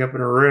hiding up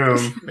in a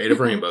room. Made of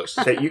rainbows.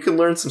 That you can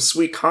learn some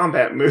sweet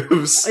combat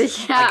moves.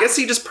 Yeah. I guess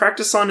he just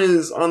practiced on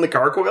the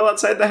gargoyle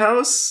outside the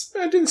house.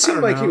 It didn't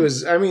seem like he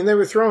was... I mean, they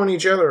were throwing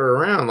each other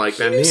around like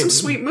that. He knew some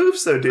sweet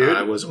moves, though, dude.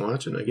 I wasn't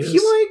watching, I guess.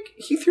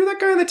 He threw that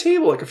guy on the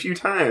table like a few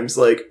times.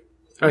 Like,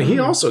 he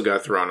also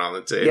got thrown on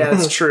the table. yeah,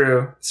 it's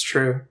true. It's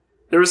true.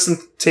 There was some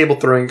table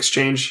throwing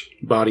exchange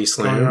Body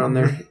slam going on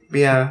there.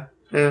 Yeah.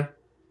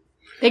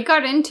 They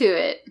got into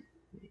it.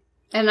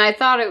 And I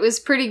thought it was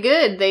pretty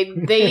good. They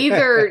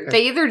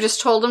either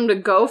just told him to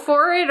go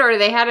for it, or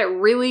they had it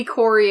really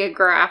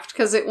choreographed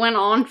because it went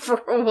on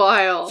for a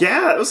while.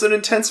 Yeah, it was an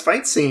intense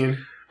fight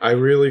scene. I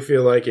really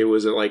feel like it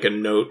was like a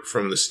note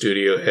from the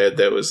studio head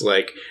that was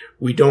like,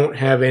 we don't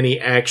have any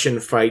action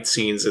fight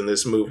scenes in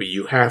this movie.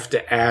 You have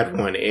to add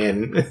one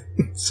in.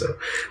 So,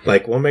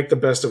 like, we'll make the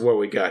best of what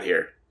we got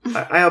here.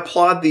 I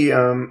applaud the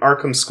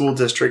Arkham School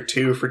District,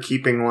 too, for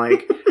keeping,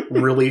 like,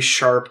 really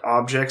sharp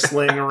objects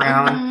laying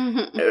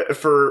around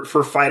for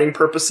fighting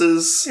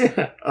purposes.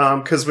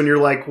 Because when you're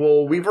like,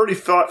 well, we've already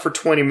fought for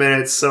 20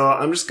 minutes, so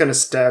I'm just going to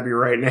stab you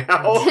right now.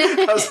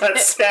 How's that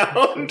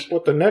sound?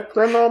 With the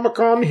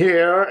Necronomicon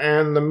here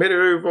and the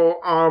medieval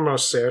armor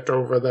set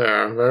over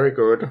there. Very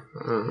good.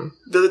 Mm-hmm.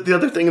 The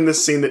other thing in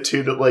this scene that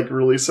like,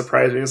 really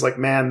surprised me is, like,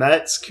 man,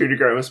 that security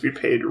guard must be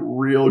paid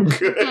real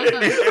good.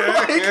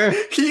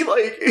 He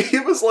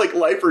was like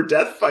life or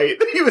death fight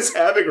that he was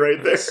having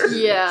right there.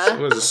 Yeah. It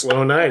was a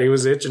slow night. He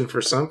was itching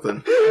for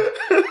something.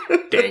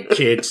 Dang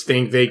kids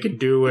think they can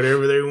do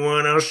whatever they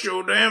want. I'll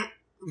show them.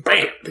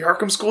 Bam! The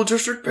Arkham School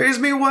District pays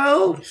me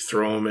well.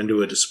 Throw him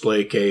into a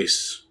display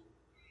case.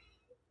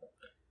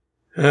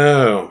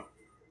 Oh.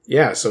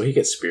 Yeah, so he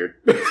gets speared.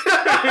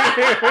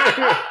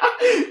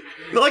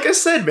 Like I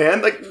said,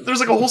 man, like there's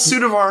like a whole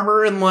suit of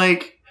armor and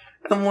like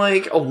a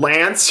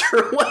lance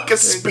or like a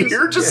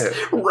spear just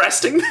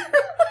resting there.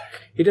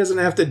 He doesn't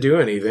have to do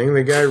anything.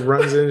 The guy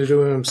runs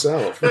into it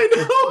himself. I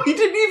know. He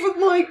didn't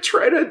even like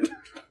try to.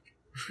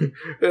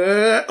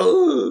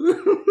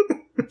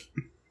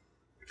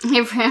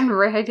 He ran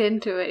right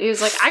into it. He was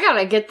like, I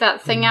gotta get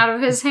that thing out of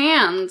his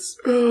hands.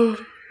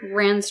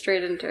 Ran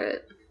straight into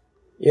it.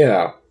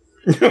 Yeah.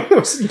 I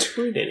wasn't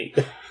doing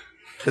anything.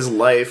 His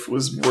life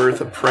was worth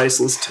a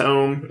priceless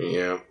tome.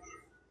 Yeah.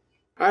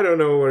 I don't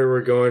know where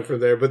we're going from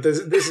there, but this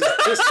is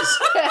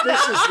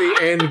the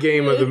end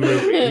game of the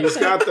movie. He's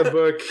got the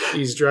book.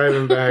 He's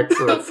driving back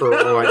for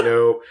all I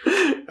know.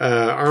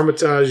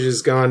 Armitage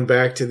has gone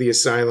back to the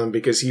asylum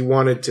because he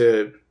wanted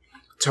to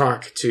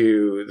talk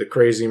to the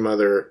crazy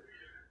mother,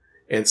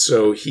 and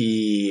so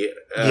he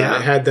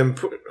had them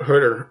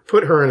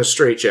put her in a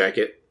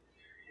straitjacket.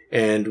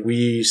 And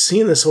we've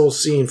seen this whole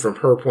scene from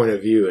her point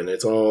of view, and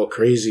it's all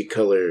crazy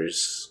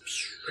colors,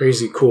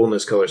 crazy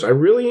coolness colors. I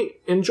really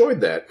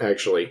enjoyed that,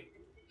 actually.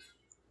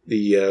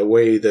 The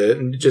way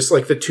just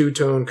like the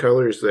two-tone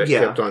colors that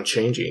kept on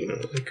changing.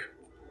 Like,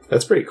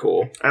 that's pretty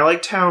cool. I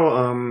liked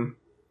how,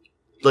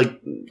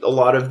 like, a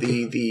lot of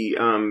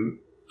the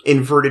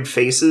inverted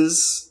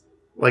faces,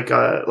 like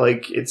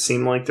it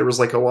seemed like there was,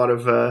 like, a lot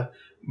of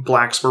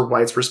blacks where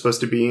whites were supposed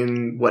to be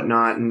and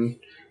whatnot, and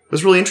it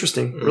was really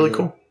interesting, really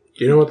cool.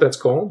 Do you know what that's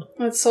called?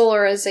 It's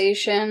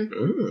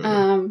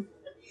solarization.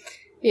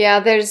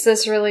 Yeah, there's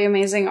this really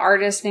amazing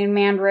artist named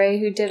Man Ray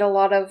who did a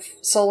lot of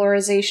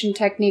solarization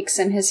techniques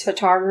in his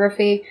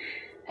photography.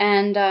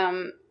 And,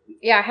 I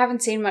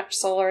haven't seen much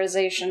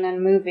solarization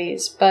in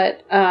movies,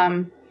 but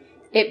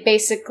it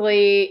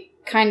basically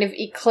kind of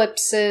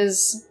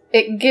eclipses...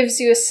 It gives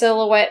you a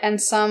silhouette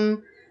and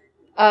some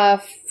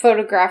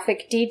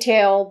photographic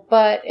detail,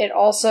 but it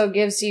also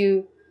gives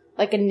you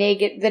like the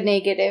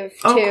negative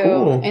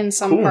too in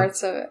some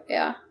parts of it,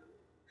 yeah.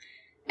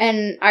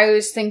 And I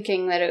was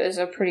thinking that it was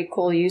a pretty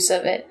cool use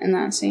of it in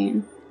that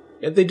scene.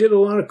 Yeah, they did a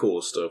lot of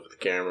cool stuff with the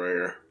camera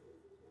here.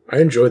 I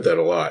enjoyed that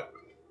a lot.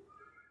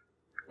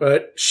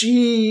 But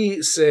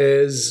she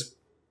says,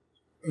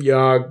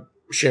 Yog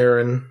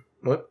Sharon,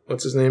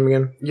 what's his name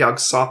again? Yog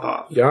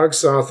Sothoth. Yog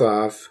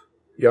Sothoth,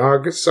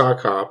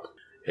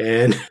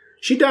 and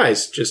she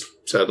dies just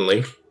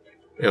suddenly.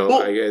 You know,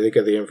 well, I think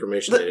of the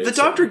information. The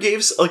doctor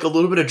gave like a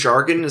little bit of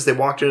jargon as they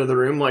walked into the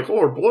room, like,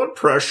 "Oh, her blood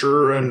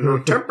pressure and her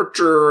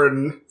temperature,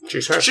 and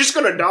she's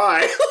gonna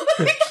die."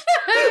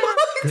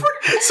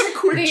 Some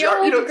quick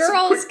jargon. The old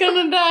girl's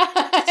gonna die.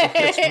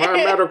 It's my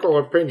medical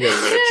opinion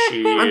that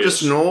she. I'm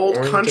just an old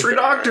country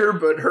doctor,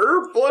 but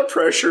her blood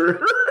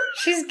pressure.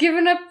 She's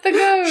giving up the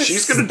ghost.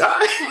 She's gonna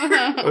die.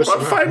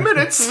 About 5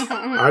 minutes.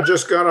 I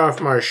just got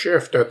off my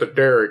shift at the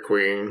Dairy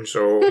Queen,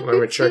 so let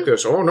me check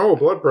this. Oh no,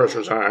 blood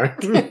pressure's high.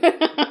 He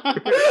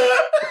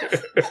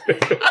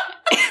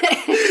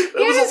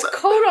had his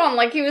coat on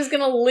like he was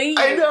gonna leave.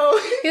 I know.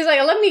 He's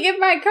like, let me get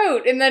my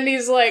coat. And then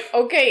he's like,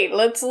 okay,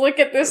 let's look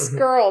at this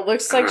girl.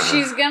 Looks like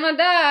she's gonna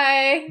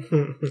die.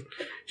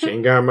 She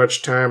ain't got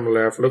much time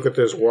left. Look at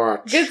this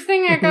watch. Good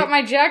thing I got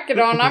my jacket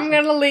on. I'm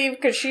gonna leave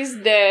because she's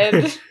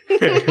dead.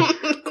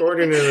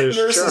 According to this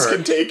nurses chart.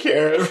 Can take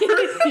care of her.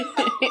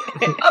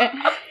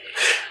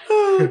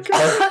 Oh,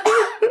 God.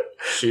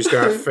 She's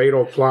got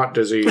fatal plot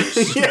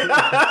disease.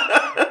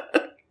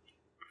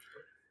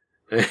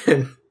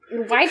 And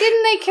why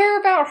didn't they care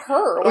about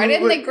her? Why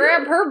didn't they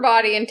grab her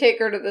body and take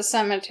her to the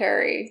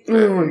cemetery?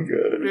 Oh my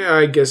God. Yeah,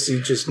 I guess he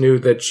just knew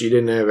that she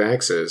didn't have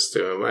access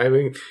to him. I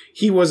mean,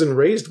 he wasn't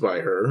raised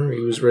by her.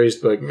 He was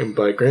raised by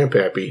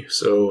Grandpappy,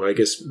 so I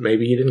guess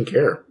maybe he didn't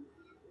care.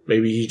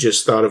 Maybe he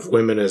just thought of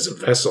women as a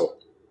vessel.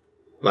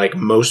 Like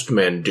most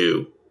men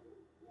do.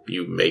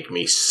 You make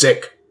me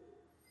sick.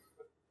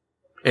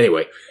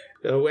 Anyway,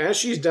 So as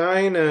she's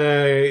dying,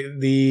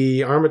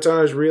 the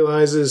Armitage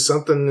realizes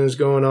something is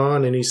going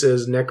on, and he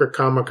says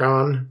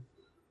Necronomicon,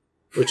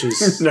 which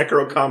is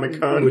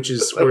Necronomicon, which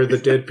is where the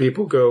dead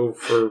people go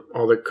for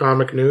all their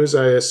comic news,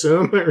 I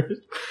assume.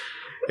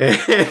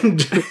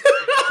 And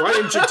why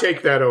didn't you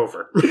take that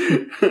over?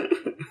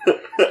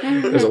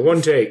 There's a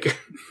one take.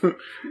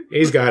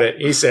 He's got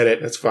it. He said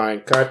it. That's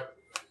fine. Cut.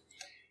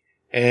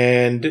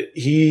 And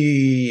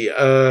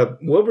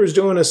Wilbur's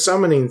doing a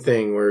summoning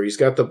thing where he's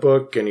got the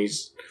book and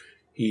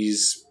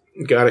he's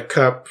got a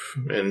cup,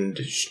 and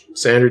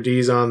Sandra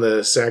Dee's on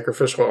the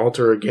sacrificial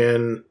altar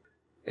again,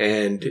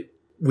 and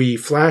we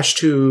flash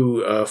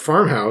to a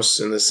farmhouse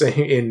in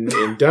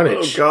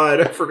Dunwich. Oh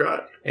God, I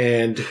forgot.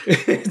 And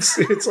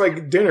it's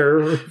like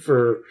dinner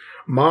for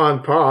Ma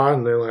and Pa,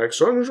 and they're like,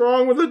 "Something's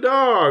wrong with the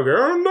dog."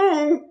 I don't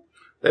know.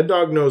 That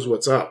dog knows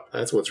what's up.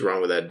 That's what's wrong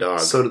with that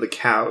dog. So do the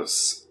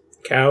cows.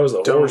 Cows,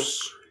 the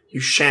horse. You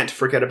shan't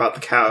forget about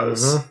the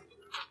cows. Uh-huh.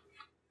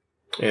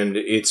 And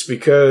it's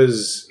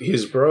because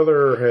his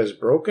brother has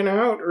broken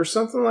out or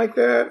something like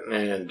that,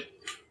 and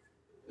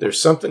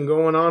there's something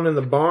going on in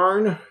the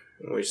barn.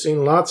 And we've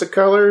seen lots of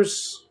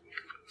colors,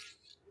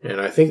 and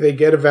I think they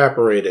get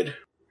evaporated.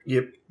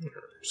 Yep.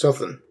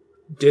 Something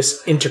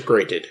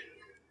disintegrated.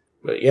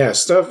 But yeah,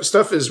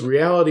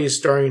 reality is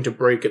starting to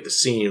break at the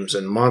seams,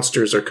 and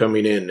monsters are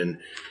coming in, and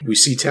we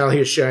see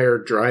Talia Shire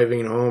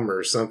driving home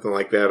or something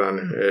like that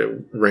on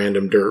a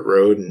random dirt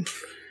road, and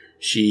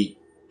she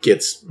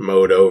gets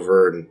mowed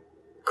over and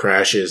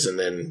crashes, and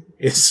then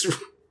it's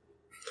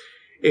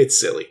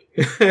silly.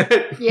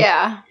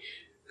 Yeah.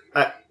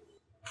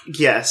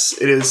 Yes,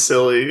 it is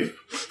silly.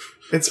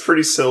 It's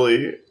pretty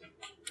silly.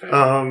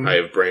 I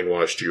have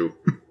brainwashed you.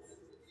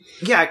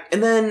 Yeah,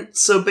 and then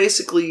so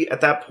basically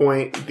at that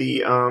point,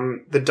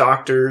 the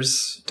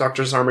doctors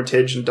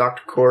Armitage and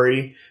Dr.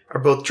 Corey are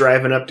both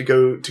driving up to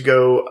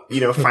go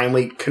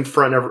finally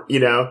confront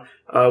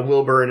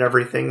Wilbur and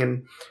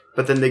everything,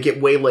 but then they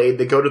get waylaid.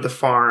 They go to the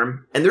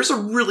farm, and there's a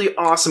really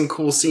awesome,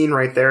 cool scene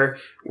right there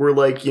where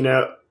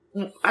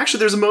actually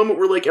there's a moment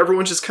where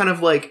everyone's just kind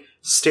of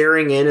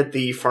staring in at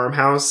the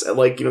farmhouse at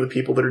the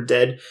people that are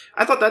dead.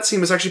 I thought that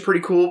scene was actually pretty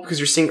cool because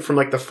you're seeing it from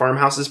the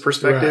farmhouse's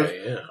perspective,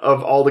 right, yeah,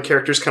 of all the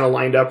characters kind of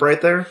lined up right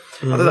there.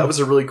 Mm-hmm. I thought that was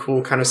a really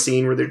cool kind of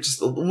scene where there's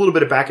just a little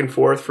bit of back and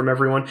forth from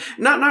everyone.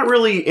 Not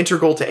really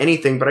integral to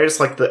anything, but I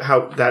just like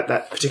how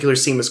that particular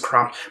scene was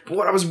cropped. But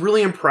what I was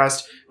really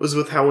impressed was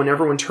with how when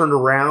everyone turned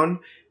around,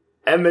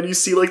 and then you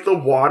see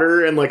the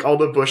water and all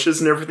the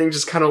bushes and everything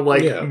just kind of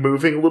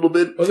moving a little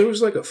bit. Oh, there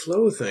was a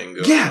flow thing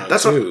going on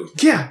that's too.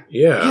 Yeah.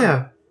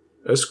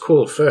 That's a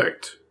cool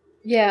effect.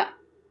 Yeah.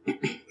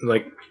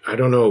 I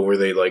don't know, were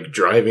they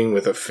driving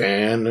with a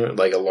fan, a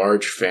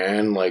large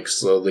fan,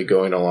 slowly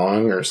going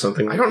along or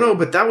something like that? I don't know,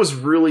 but that was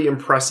really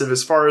impressive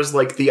as far as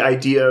the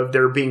idea of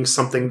there being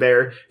something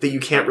there that you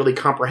can't really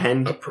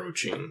comprehend.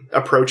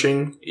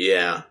 Approaching.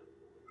 Yeah.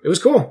 It was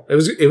cool. It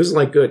was good.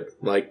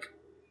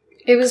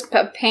 It was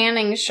a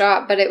panning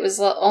shot, but it was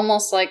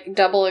almost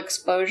double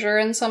exposure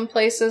in some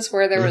places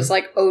where there was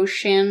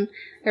ocean.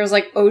 There was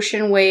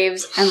ocean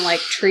waves and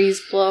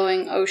trees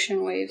blowing,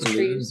 ocean waves,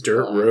 trees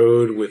dirt blowing.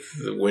 road with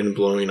the wind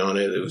blowing on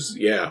it. It was,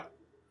 yeah.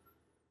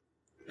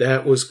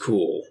 That was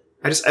cool.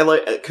 I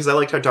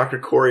liked how Dr.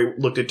 Corey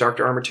looked at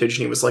Dr. Armitage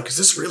and he was like, "Is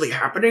this really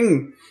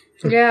happening?"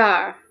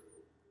 Yeah.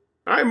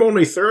 I'm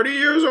only 30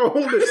 years old.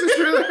 Is this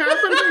really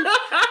happening?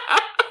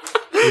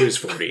 He was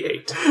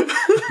 48.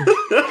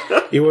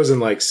 He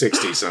wasn't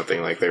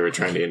 60-something like they were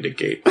trying to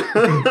indicate.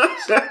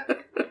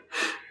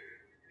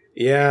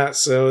 Yeah,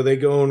 so they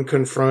go and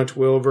confront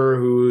Wilbur,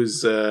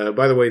 who's,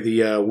 by the way,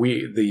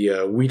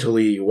 the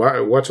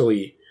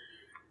Wheatley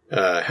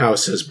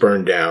house has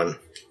burned down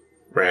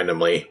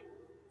randomly.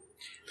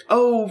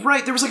 Oh,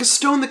 right. There was a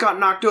stone that got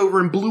knocked over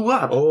and blew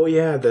up. Oh,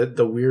 yeah,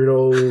 the weird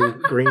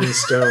old green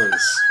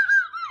stones.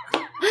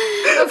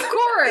 Of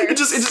course. It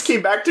just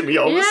came back to me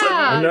all of a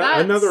sudden.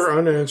 Another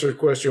unanswered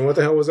question. What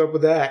the hell was up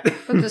with that?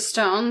 With the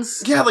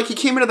stones? Yeah, he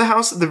came into the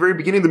house at the very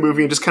beginning of the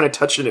movie and just kind of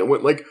touched it and it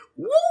went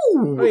woo!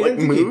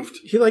 Moved.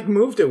 He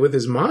moved it with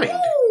his mind.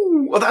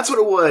 Woo! Well, that's what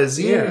it was.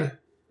 Yeah.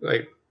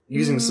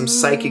 Using some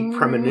psychic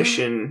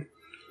premonition,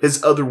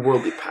 his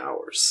otherworldly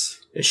powers.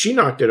 And she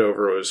knocked it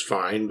over, it was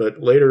fine,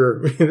 but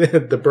later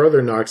the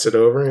brother knocks it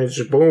over and it's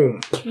just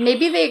boom.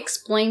 Maybe they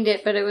explained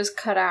it, but it was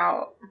cut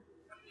out.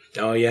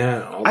 Oh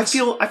yeah. I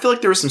feel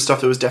like there was some stuff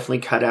that was definitely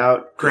cut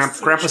out.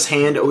 Grandpa's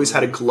hand always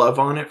had a glove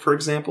on it, for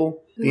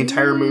example. The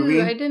entire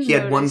movie. I didn't he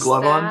had one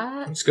glove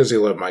on. It's because he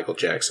loved Michael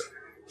Jackson.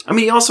 I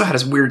mean, he also had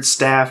his weird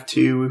staff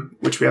too,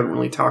 which we haven't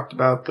really talked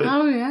about, but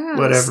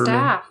whatever.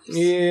 Staff.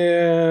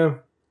 Yeah.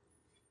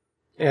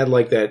 It had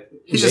that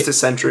he's just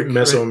eccentric.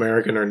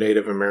 Mesoamerican or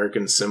Native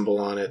American symbol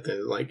on it.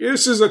 That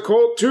this is a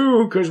cult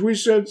too, because we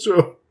said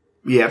so.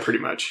 Yeah, pretty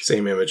much.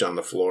 Same image on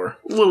the floor.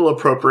 A little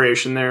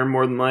appropriation there,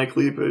 more than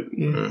likely, but...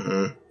 Yeah.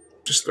 Mm-hmm.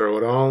 Just throw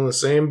it all in the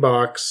same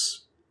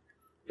box.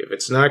 If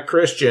it's not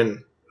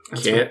Christian,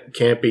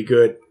 can't be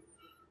good.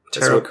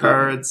 Tarot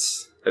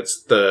cards.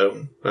 That's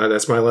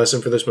my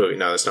lesson for this movie.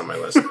 No, that's not my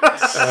lesson.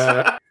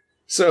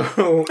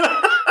 So...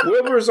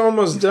 Wilbur's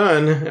almost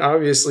done.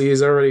 Obviously,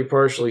 he's already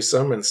partially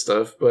summoned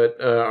stuff, but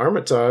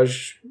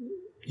Armitage,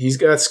 he's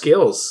got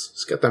skills.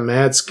 He's got the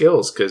mad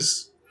skills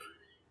because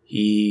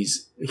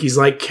he's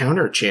like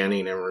counter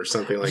chanting him or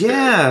something like that.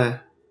 Yeah.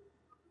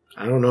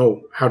 I don't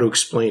know how to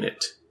explain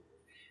it.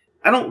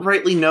 I don't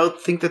rightly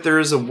think that there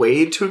is a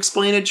way to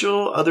explain it,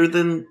 Joel, other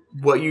than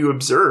what you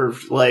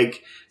observed.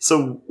 Like,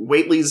 so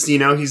Whately's,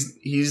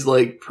 he's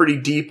like pretty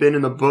deep in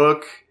the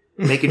book,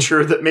 making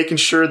sure that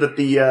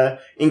the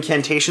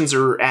incantations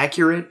are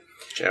accurate.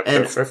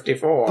 Chapter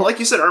 54. But like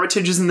you said,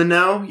 Armitage is in the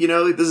know.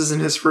 This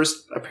isn't his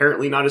first,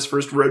 apparently not his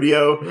first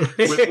rodeo with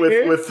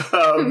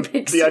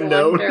the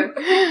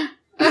unknown.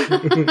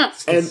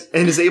 and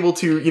is able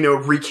to,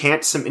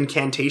 recant some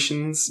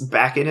incantations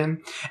back at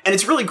him. And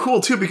it's really cool,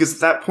 too, because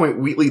at that point,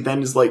 Wheatley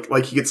then is like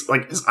he gets,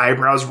 like, his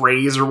eyebrows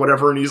raised or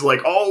whatever, and he's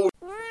like, oh,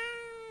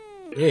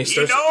 yeah, he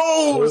starts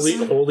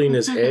holding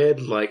his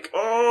head like,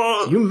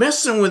 oh, you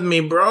messing with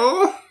me,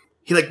 bro.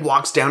 He, like,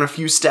 walks down a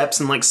few steps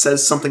and, like,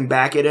 says something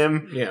back at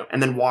him. Yeah.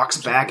 And then walks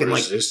back and,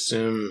 like,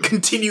 him.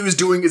 Continues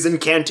doing his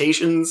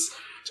incantations.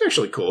 It's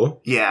actually cool.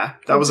 Yeah,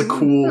 that was a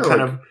cool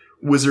kind of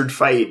wizard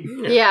fight.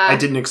 Yeah. I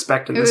didn't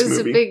expect in this movie. It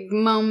was a big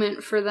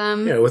moment for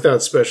them. Yeah,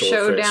 without special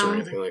effects or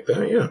anything like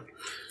that. Yeah.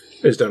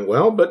 It was done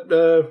well, but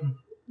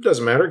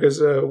doesn't matter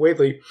because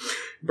Whately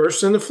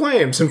bursts into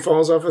flames and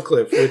falls off a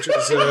cliff, which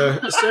is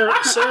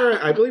Sarah,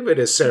 I believe it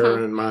is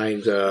Sarah and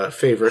my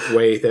favorite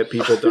way that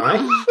people die.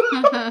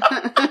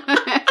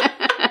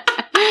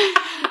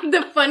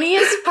 The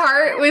funniest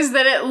part was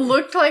that it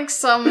looked like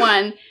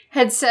someone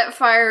had set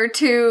fire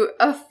to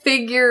a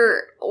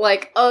figure,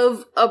 like,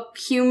 of a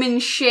human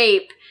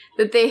shape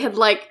that they had,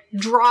 like,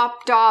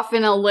 dropped off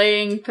in a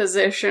laying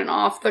position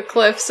off the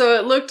cliff. So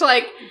it looked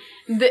like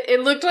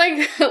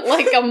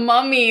like a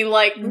mummy,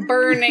 like,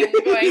 burning,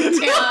 going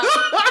down.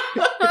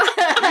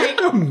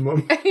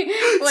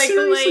 like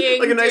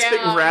laying like a nice down.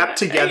 big wrapped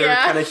together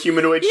kind of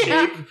humanoid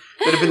shape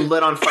that had been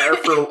lit on fire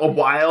for a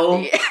while.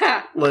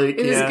 Yeah. Like,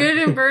 it was good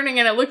and burning,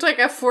 and it looked like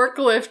a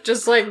forklift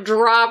just, like,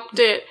 dropped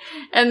it,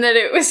 and then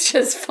it was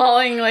just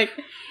falling, like...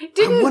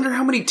 I wonder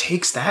how many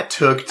takes that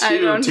took,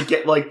 too, to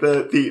get, like,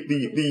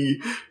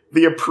 the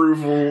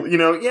approval.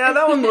 Yeah,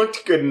 that one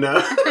looked good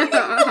enough.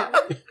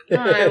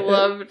 I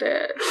loved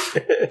it.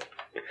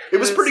 It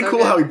was pretty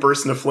cool how he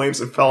burst into flames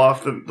and fell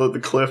off the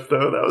cliff,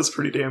 though. That was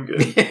pretty damn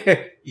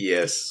good.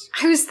 Yes.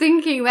 I was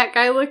thinking that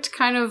guy looked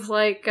kind of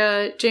like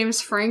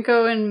James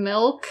Franco in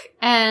Milk,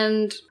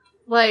 and,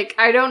 like,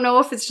 I don't know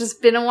if it's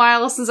just been a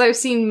while since I've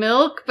seen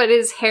Milk, but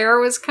his hair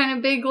was kind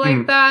of big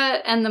like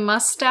that, and the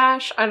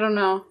mustache. I don't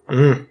know.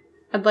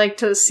 I'd like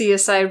to see a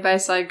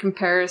side-by-side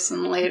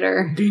comparison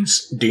later.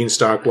 Dean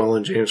Stockwell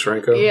and James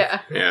Franco?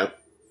 Yeah. Yeah.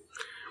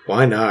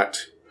 Why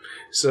not?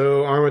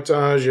 So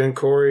Armitage and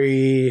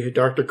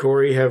Dr.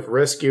 Corey have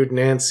rescued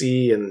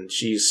Nancy, and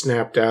she's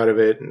snapped out of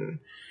it, and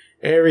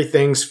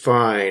everything's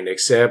fine,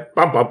 except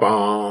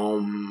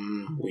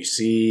we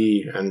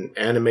see an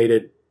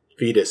animated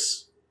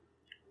fetus.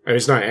 I mean,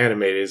 it's not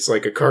animated, it's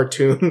like a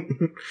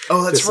cartoon.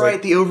 Oh, that's right,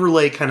 like, the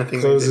overlay kind of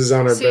thing. Closes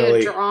on her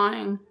belly. A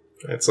drawing.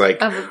 It's like,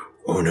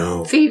 oh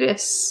no.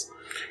 Fetus.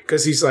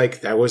 Because he's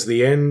like, that was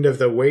the end of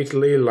the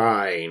Whately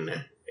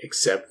line,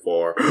 except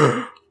for...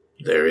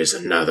 There is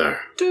another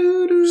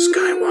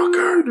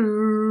Skywalker.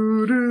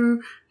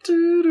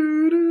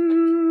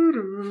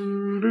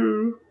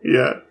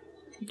 Yeah.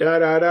 Da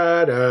da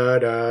da da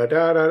da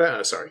da da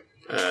da. Sorry.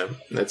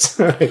 That's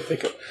I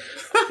think of.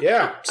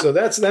 Yeah. So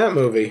that's that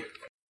movie.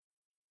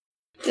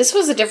 This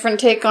was a different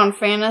take on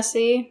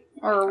fantasy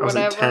or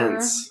whatever.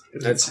 Intense.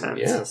 That's intense.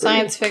 Yeah.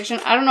 Science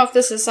fiction. I don't know if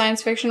this is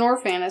science fiction or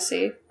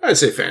fantasy. I'd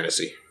say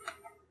fantasy.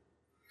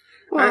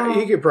 Well,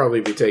 he could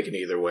probably be taken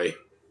either way.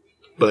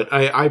 But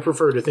I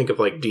prefer to think of,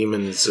 like,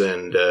 demons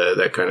and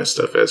that kind of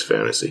stuff as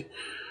fantasy.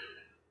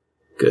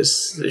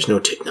 Because there's no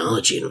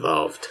technology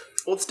involved.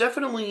 Well, it's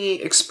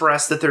definitely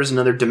expressed that there's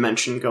another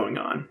dimension going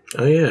on.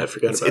 Oh, yeah, I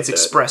forgot about that. It's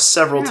expressed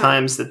several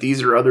times that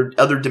these are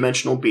other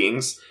dimensional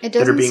beings that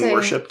are being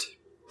worshipped.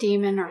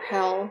 Demon or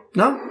hell.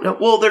 No.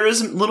 Well, there is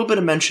a little bit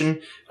of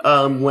mention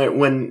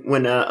when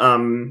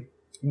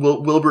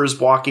Wilbur's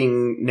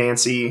walking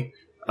Nancy...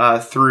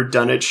 through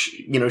Dunwich,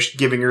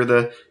 giving her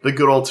the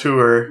good old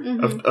tour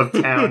of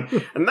town.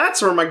 And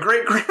that's where my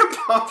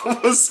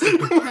great-grandpa was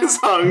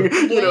hung.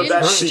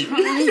 That sheet.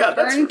 Yeah,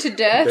 burned to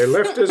death. They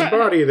left his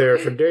body there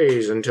for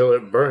days until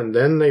it burned.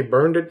 Then they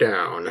burned it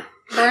down.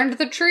 Burned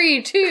the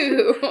tree,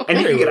 too.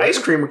 And you can get ice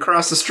cream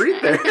across the street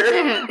there.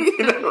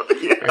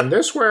 And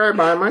that's where I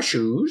buy my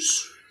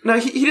shoes. Now,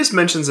 he just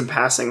mentions in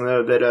passing,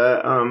 though, that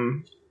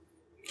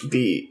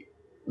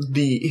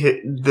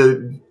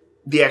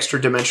the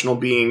extra dimensional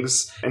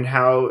beings and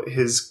how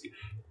his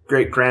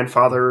great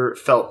grandfather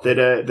felt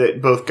that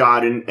both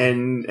God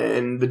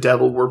and the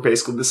devil were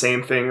basically the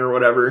same thing or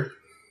whatever.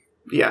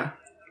 Yeah,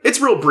 it's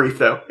real brief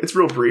though. It's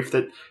real brief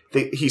that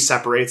he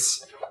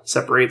separates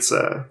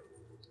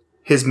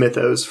his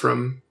mythos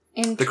from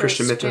the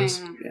Christian mythos.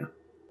 Yeah.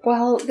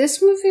 Well,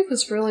 this movie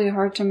was really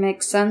hard to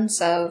make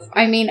sense of.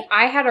 I mean,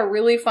 I had a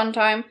really fun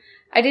time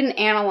I didn't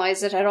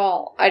analyze it at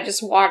all. I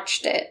just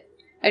watched it.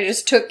 I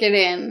just took it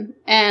in.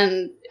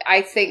 And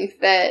I think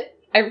that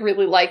I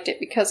really liked it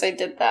because I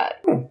did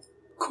that.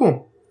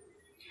 Cool.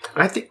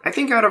 I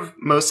think out of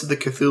most of the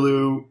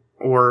Cthulhu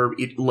or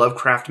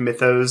Lovecraft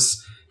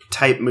mythos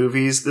type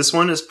movies, this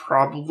one is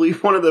probably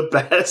one of the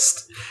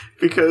best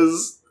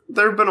because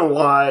there have been a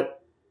lot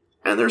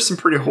and there's some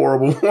pretty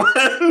horrible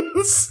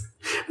ones.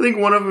 I think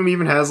one of them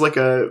even has like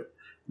a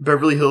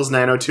Beverly Hills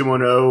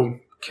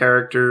 90210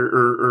 character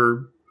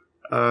or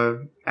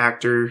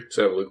actor. Is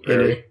that Luke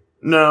Perry?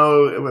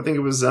 No, I think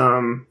it was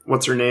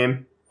what's her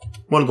name?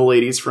 One of the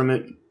ladies from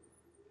it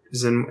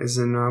is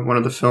in one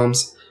of the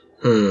films.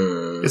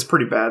 It's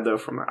pretty bad though.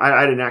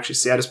 I didn't actually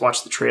see. I just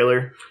watched the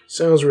trailer.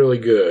 Sounds really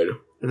good.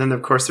 And then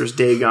of course there's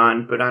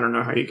Dagon, but I don't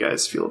know how you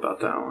guys feel about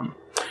that one.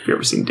 Have you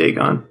ever seen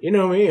Dagon? You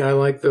know me. I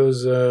like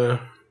those.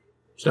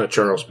 It's not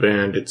Charles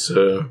Band. It's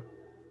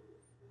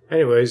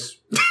anyways.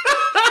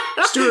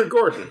 Stuart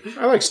Gordon.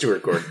 I like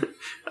Stuart Gordon.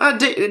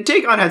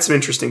 Dagon had some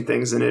interesting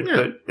things in it,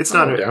 but it's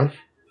not down.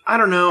 I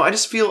don't know. I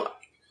just feel,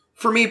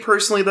 for me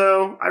personally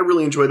though, I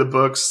really enjoy the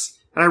books,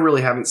 and I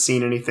really haven't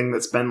seen anything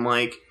that's been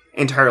like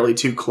entirely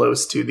too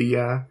close to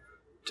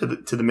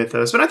the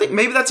mythos. But I think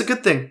maybe that's a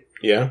good thing.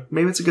 Yeah,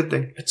 maybe it's a good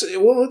thing.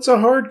 It's a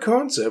hard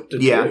concept to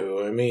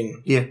do. I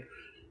mean,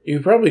 you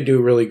probably do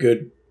a really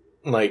good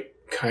like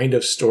kind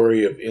of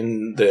story of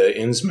in the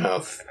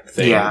Innsmouth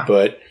thing,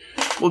 but.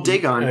 Well,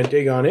 Dagon.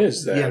 Dagon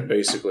is that,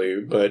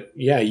 basically. But,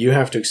 you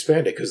have to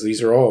expand it, because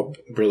these are all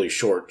really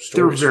short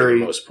stories for the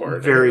most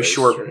part. Very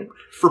short. Right?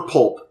 For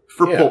pulp.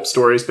 Pulp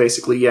stories,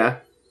 basically, yeah.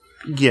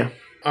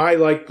 I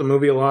liked the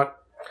movie a lot.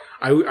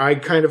 I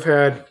kind of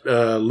had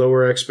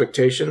lower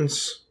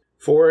expectations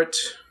for it,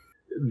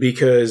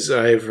 because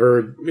I've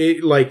heard,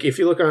 like, if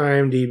you look on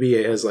IMDb,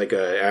 it has, like, an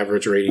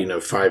average rating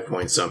of 5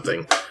 point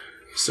something.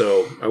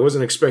 So, I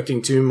wasn't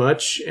expecting too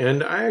much,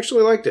 and I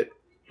actually liked it.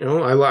 You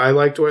know, I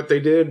liked what they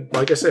did.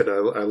 Like I said,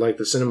 I liked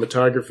the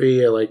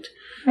cinematography. I liked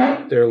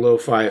their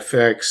lo-fi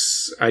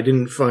effects. I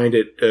didn't find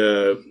it,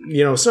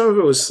 some of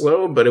it was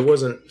slow, but it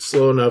wasn't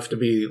slow enough to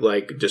be,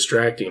 like,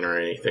 distracting or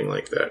anything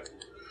like that.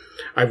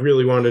 I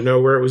really wanted to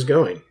know where it was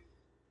going.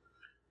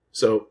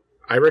 So,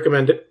 I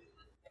recommend it.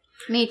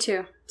 Me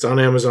too. It's on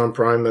Amazon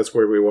Prime. That's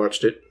where we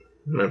watched it.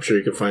 And I'm sure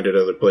you can find it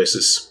other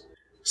places.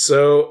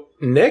 So,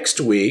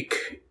 next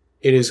week,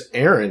 it is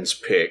Aaron's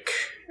pick.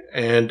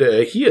 And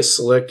he has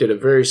selected a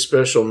very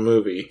special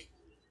movie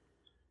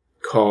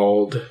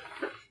called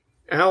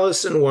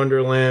Alice in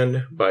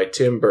Wonderland by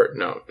Tim Burton.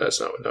 No, that's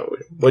not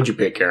what. What'd you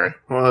pick, Aaron?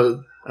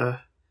 Well, I'm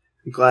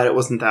glad it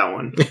wasn't that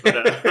one.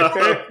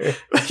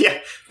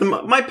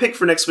 But, my pick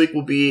for next week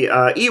will be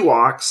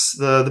Ewoks,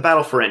 the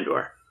Battle for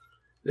Endor.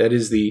 That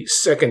is the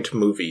second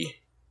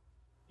movie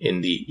in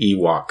the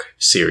Ewok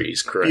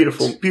series, correct?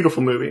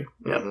 Beautiful movie.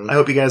 Yeah, I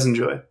hope you guys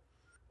enjoy.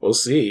 We'll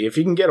see. If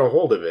you can get a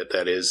hold of it,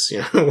 that is.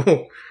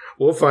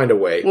 We'll find a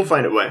way.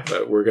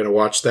 But we're going to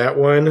watch that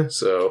one,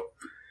 so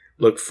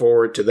look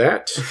forward to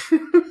that.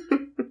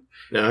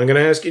 Now, I'm going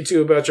to ask you,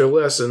 too, about your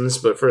lessons,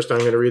 but first I'm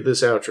going to read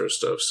this outro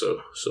stuff. So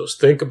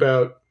think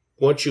about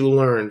what you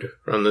learned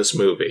from this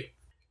movie.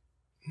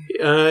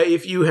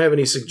 If you have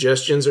any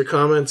suggestions or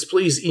comments,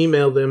 please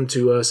email them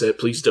to us at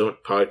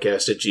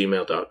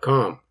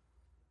pleasedon'tpodcast@gmail.com.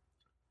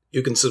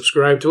 You can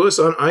subscribe to us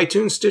on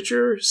iTunes,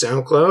 Stitcher,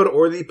 SoundCloud,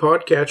 or the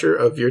podcatcher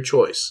of your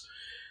choice.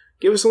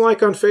 Give us a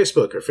like on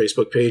Facebook. Our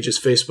Facebook page is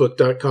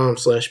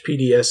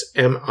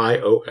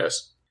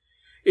facebook.com/PDSMIOS.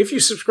 If you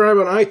subscribe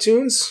on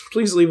iTunes,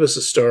 please leave us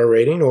a star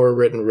rating or a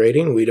written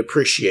rating. We'd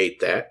appreciate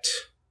that.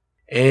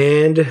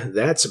 And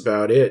that's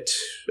about it.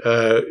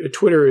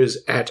 Twitter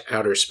is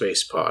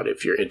 @OuterSpacePod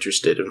if you're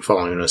interested in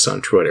following us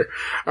on Twitter.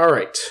 All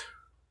right.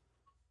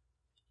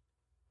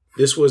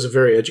 This was a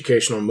very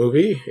educational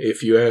movie.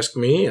 If you ask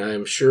me,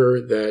 I'm sure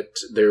that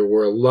there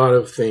were a lot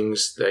of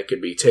things that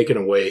could be taken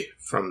away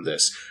from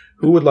this.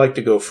 Who would like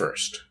to go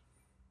first?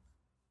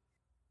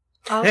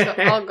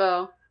 I'll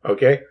go.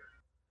 Okay.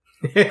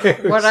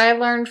 What I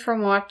learned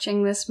from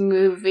watching this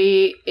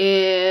movie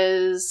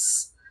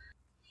is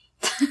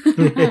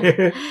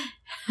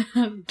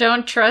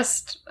don't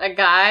trust a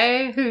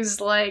guy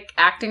who's like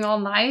acting all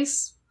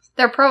nice.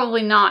 They're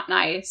probably not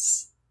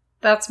nice.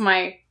 That's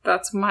my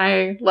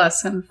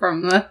lesson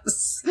from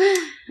this.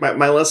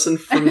 My lesson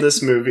from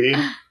this movie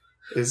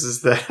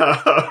is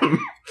that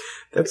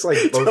that's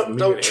like both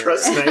don't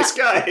trust nice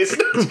guys.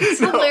 It's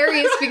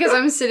hilarious because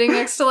I'm sitting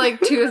next to like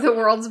two of the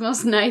world's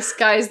most nice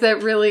guys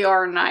that really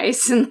are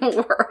nice in the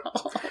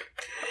world.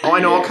 Oh, I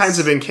know all kinds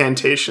of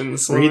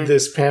incantations. Read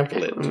this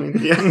pamphlet.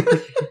 Yeah.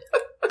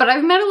 But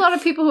I've met a lot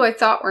of people who I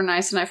thought were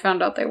nice, and I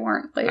found out they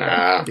weren't later.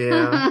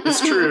 Yeah,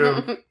 it's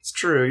true. It's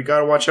true. You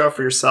gotta watch out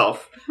for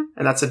yourself.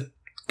 And that's a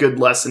good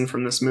lesson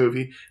from this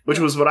movie, which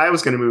was what I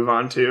was going to move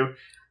on to.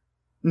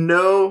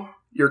 Know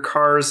your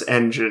car's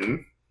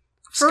engine.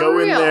 Just go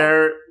in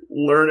there,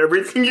 learn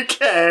everything you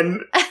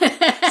can,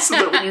 so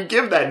that when you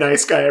give that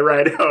nice guy a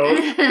ride home,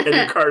 and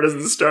your car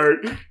doesn't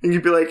start, and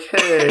you'd be like,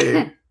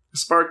 hey,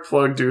 Spark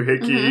plug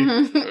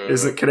doohickey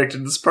isn't connected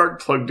to the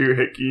spark plug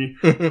doohickey.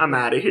 I'm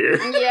out of here.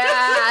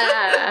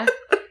 Yeah.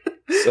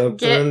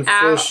 Something Get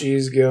out.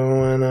 fishy's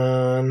going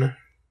on.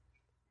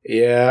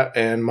 Yeah,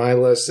 and my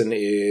lesson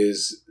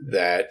is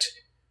that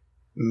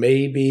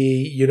maybe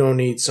you don't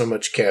need so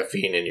much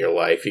caffeine in your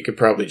life. You could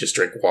probably just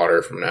drink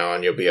water from now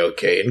on. You'll be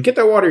okay. And get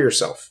that water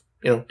yourself.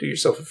 Do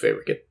yourself a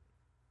favor.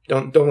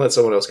 Don't let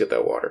someone else get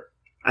that water.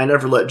 I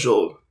never let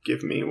Joel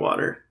give me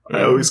water.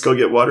 I always go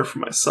get water for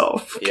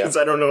myself because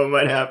I don't know what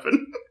might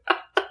happen.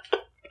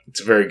 It's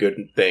a very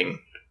good thing.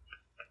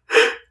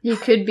 You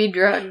could be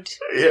drugged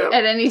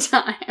at any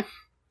time.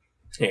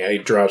 Yeah,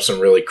 you drop some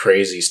really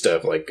crazy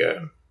stuff like,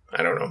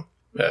 I don't know,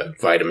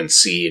 vitamin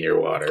C in your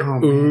water.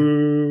 Oh,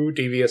 ooh,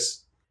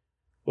 devious.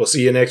 We'll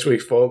see you next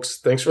week, folks.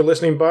 Thanks for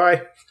listening.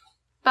 Bye.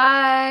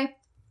 Bye.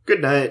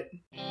 Good night.